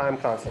 What's my time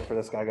constant for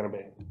this guy going to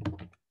be?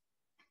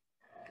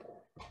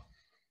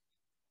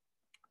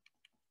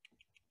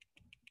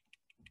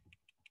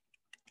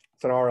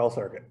 It's an RL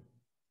circuit.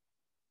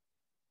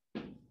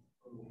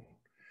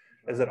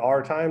 Is it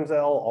R times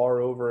L,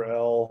 R over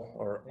L,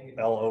 or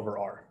L over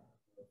R?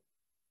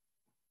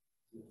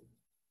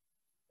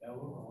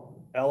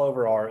 L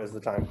over R is the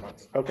time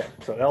constant. Okay,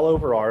 so L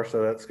over R,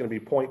 so that's going to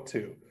be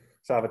 0.2.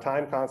 So I have a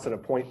time constant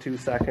of 0.2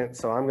 seconds.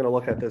 So I'm going to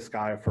look at this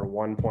guy for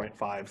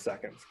 1.5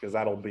 seconds because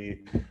that'll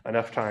be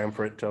enough time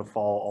for it to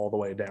fall all the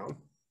way down,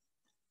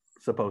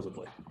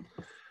 supposedly.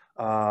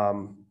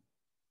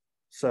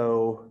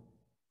 So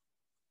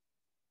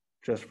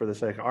just for the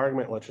sake of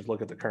argument, let's just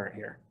look at the current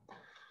here.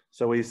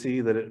 So we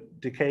see that it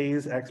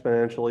decays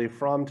exponentially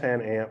from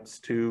 10 amps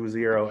to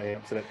 0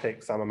 amps, and it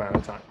takes some amount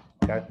of time,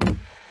 okay?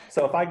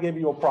 So if I give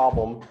you a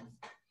problem,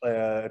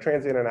 a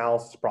transient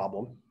analysis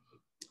problem,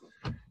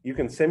 you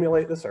can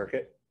simulate the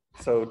circuit.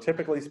 So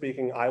typically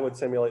speaking, I would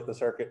simulate the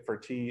circuit for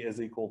T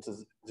is equal to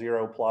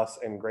 0 plus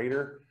and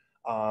greater,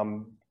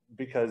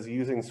 because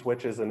using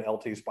switches in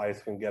LT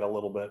Spice can get a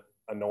little bit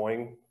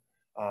annoying,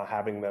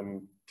 having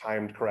them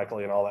timed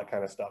correctly and all that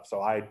kind of stuff.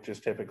 So I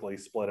just typically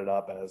split it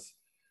up as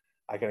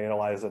I can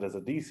analyze it as a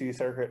DC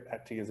circuit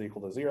at t is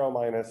equal to 0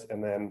 minus,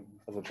 and then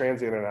as a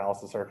transient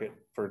analysis circuit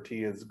for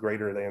t is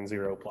greater than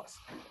 0 plus.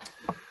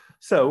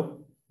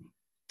 So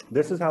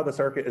this is how the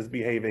circuit is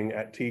behaving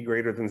at t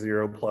greater than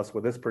 0 plus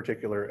with this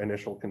particular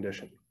initial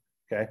condition,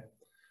 okay?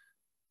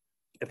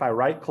 If I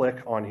right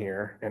click on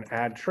here and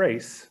add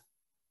trace,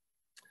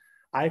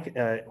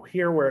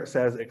 here where it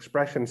says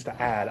expressions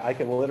to add, I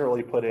can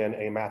literally put in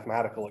a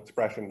mathematical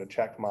expression to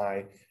check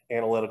my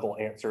analytical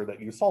answer that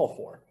you solve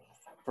for.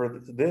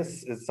 For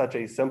this is such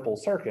a simple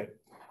circuit,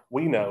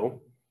 we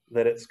know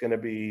that it's going to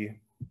be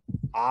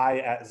I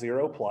at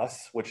 0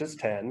 plus, which is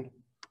 10,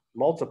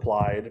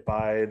 multiplied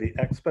by the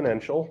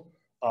exponential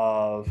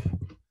of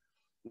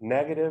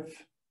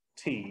negative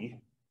t,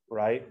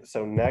 right?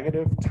 So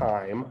negative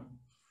time,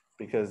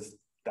 because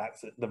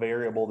that's the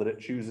variable that it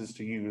chooses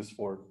to use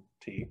for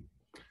t,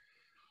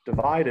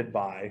 divided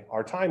by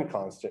our time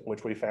constant,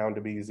 which we found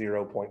to be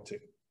 0.2.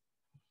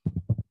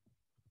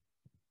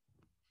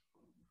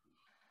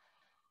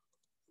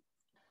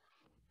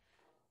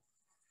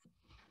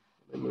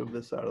 Let me move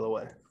this out of the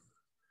way.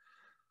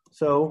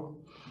 So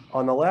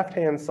on the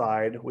left-hand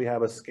side, we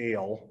have a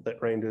scale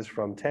that ranges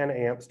from 10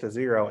 amps to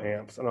 0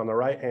 amps. And on the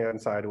right-hand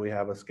side, we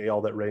have a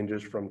scale that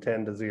ranges from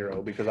 10 to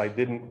 0 because I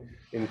didn't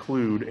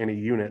include any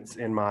units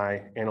in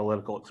my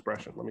analytical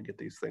expression. Let me get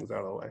these things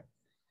out of the way.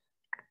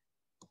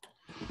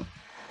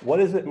 What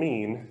does it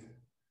mean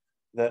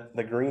that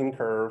the green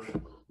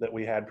curve that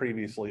we had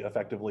previously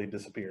effectively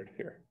disappeared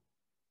here?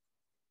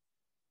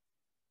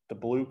 The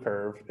blue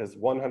curve is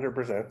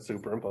 100%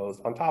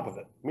 superimposed on top of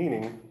it,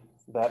 meaning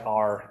that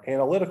our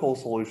analytical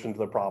solution to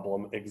the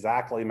problem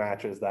exactly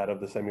matches that of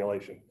the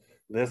simulation.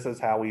 This is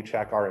how we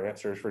check our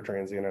answers for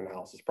transient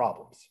analysis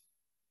problems,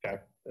 okay?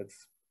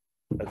 It's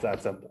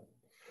that simple.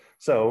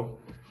 So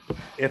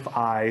if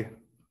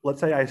let's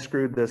say I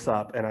screwed this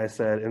up and I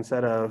said,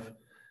 instead of,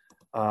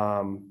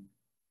 I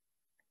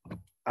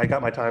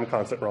got my time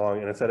constant wrong,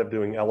 and instead of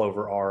doing L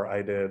over R,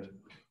 I did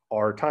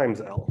R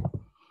times L.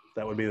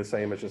 That would be the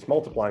same as just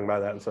multiplying by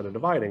that instead of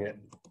dividing it.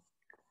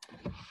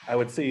 I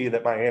would see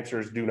that my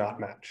answers do not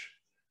match.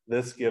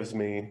 This gives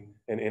me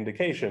an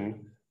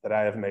indication that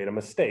I have made a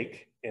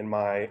mistake in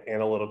my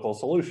analytical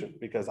solution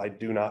because I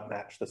do not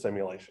match the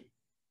simulation.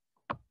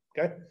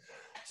 Okay,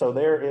 so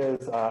there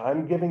is,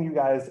 I'm giving you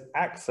guys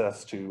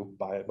access to,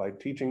 by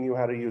teaching you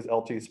how to use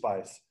LT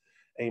Spice,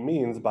 a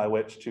means by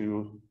which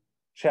to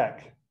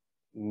check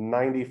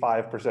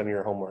 95% of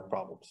your homework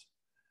problems.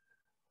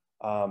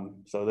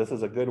 So this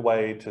is a good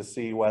way to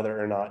see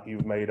whether or not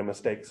you've made a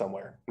mistake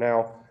somewhere.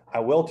 Now, I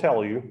will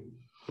tell you,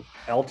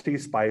 LT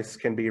Spice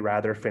can be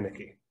rather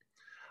finicky.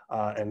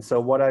 And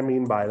so what I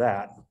mean by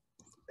that,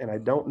 and I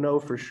don't know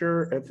for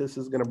sure if this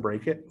is going to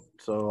break it,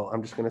 so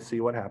I'm just going to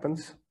see what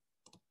happens.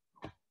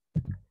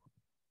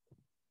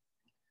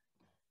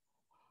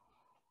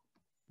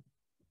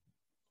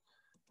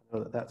 I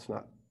know that that's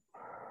not,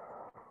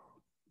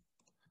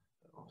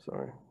 oh,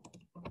 sorry.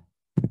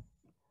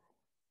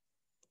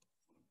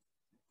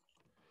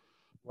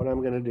 What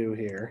I'm going to do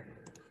here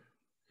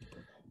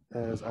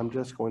is I'm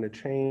just going to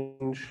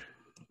change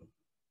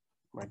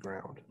my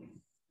ground.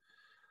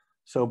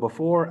 So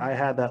before I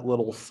had that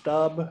little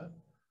stub,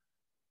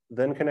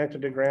 then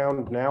connected to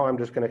ground. Now I'm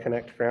just going to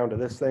connect ground to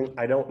this thing.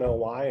 I don't know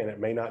why, and it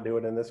may not do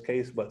it in this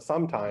case, but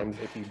sometimes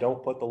if you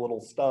don't put the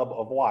little stub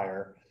of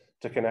wire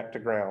to connect to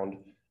ground,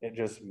 it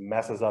just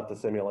messes up the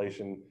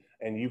simulation,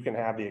 and you can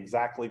have the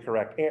exactly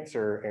correct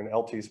answer and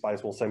LT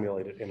Spice will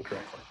simulate it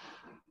incorrectly.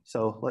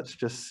 So let's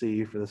just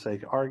see, for the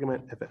sake of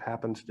argument, if it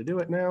happens to do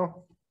it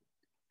now.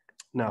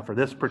 Now, for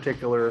this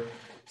particular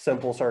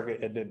simple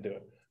circuit, it did do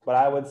it. But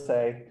I would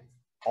say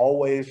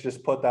always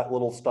just put that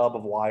little stub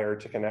of wire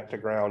to connect to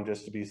ground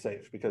just to be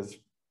safe, because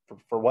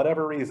for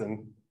whatever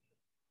reason,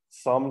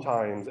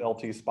 sometimes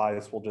LT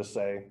Spice will just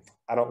say,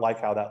 I don't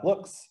like how that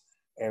looks,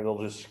 and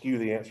it'll just skew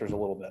the answers a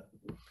little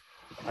bit.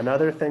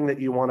 Another thing that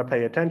you want to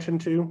pay attention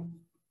to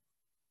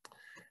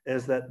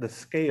is that the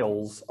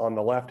scales on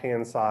the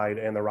left-hand side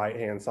and the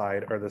right-hand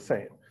side are the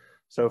same.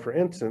 So for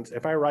instance,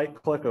 if I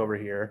right-click over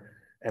here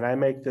and I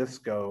make this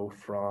go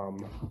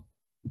from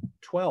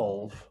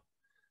 12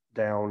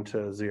 down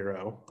to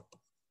 0,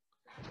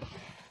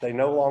 they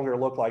no longer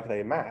look like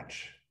they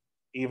match,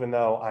 even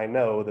though I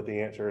know that the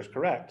answer is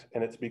correct.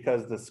 And it's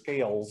because the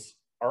scales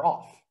are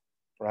off,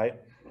 right?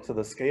 So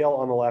the scale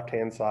on the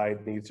left-hand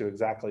side needs to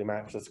exactly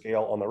match the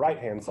scale on the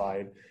right-hand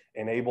side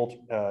in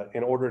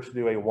order to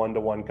do a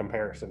one-to-one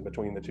comparison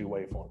between the two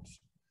waveforms.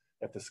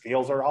 If the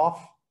scales are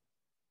off,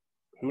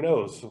 who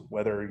knows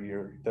whether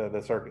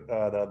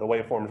the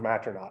waveforms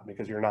match or not,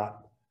 because you're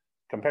not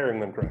comparing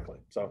them correctly.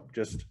 So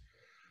just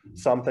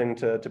something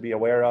to be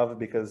aware of,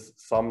 because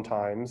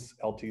sometimes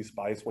LT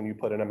Spice, when you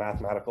put in a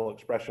mathematical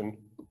expression,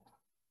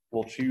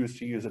 will choose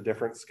to use a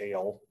different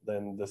scale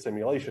than the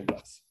simulation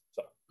does.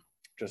 So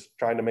just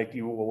trying to make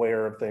you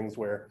aware of things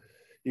where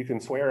you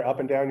can swear up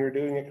and down you're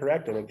doing it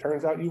correct, and it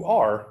turns out you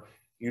are.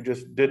 You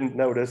just didn't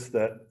notice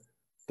that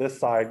this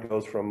side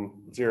goes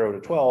from 0 to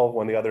 12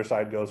 when the other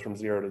side goes from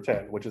 0 to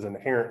 10, which is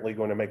inherently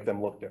going to make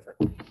them look different.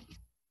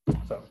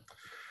 So,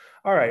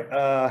 all right.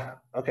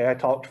 Okay, I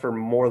talked for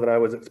more than I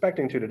was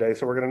expecting to today,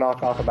 so we're going to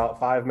knock off about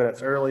 5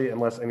 minutes early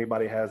unless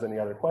anybody has any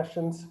other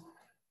questions.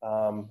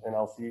 And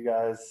I'll see you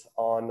guys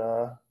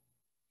on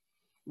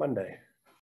Monday.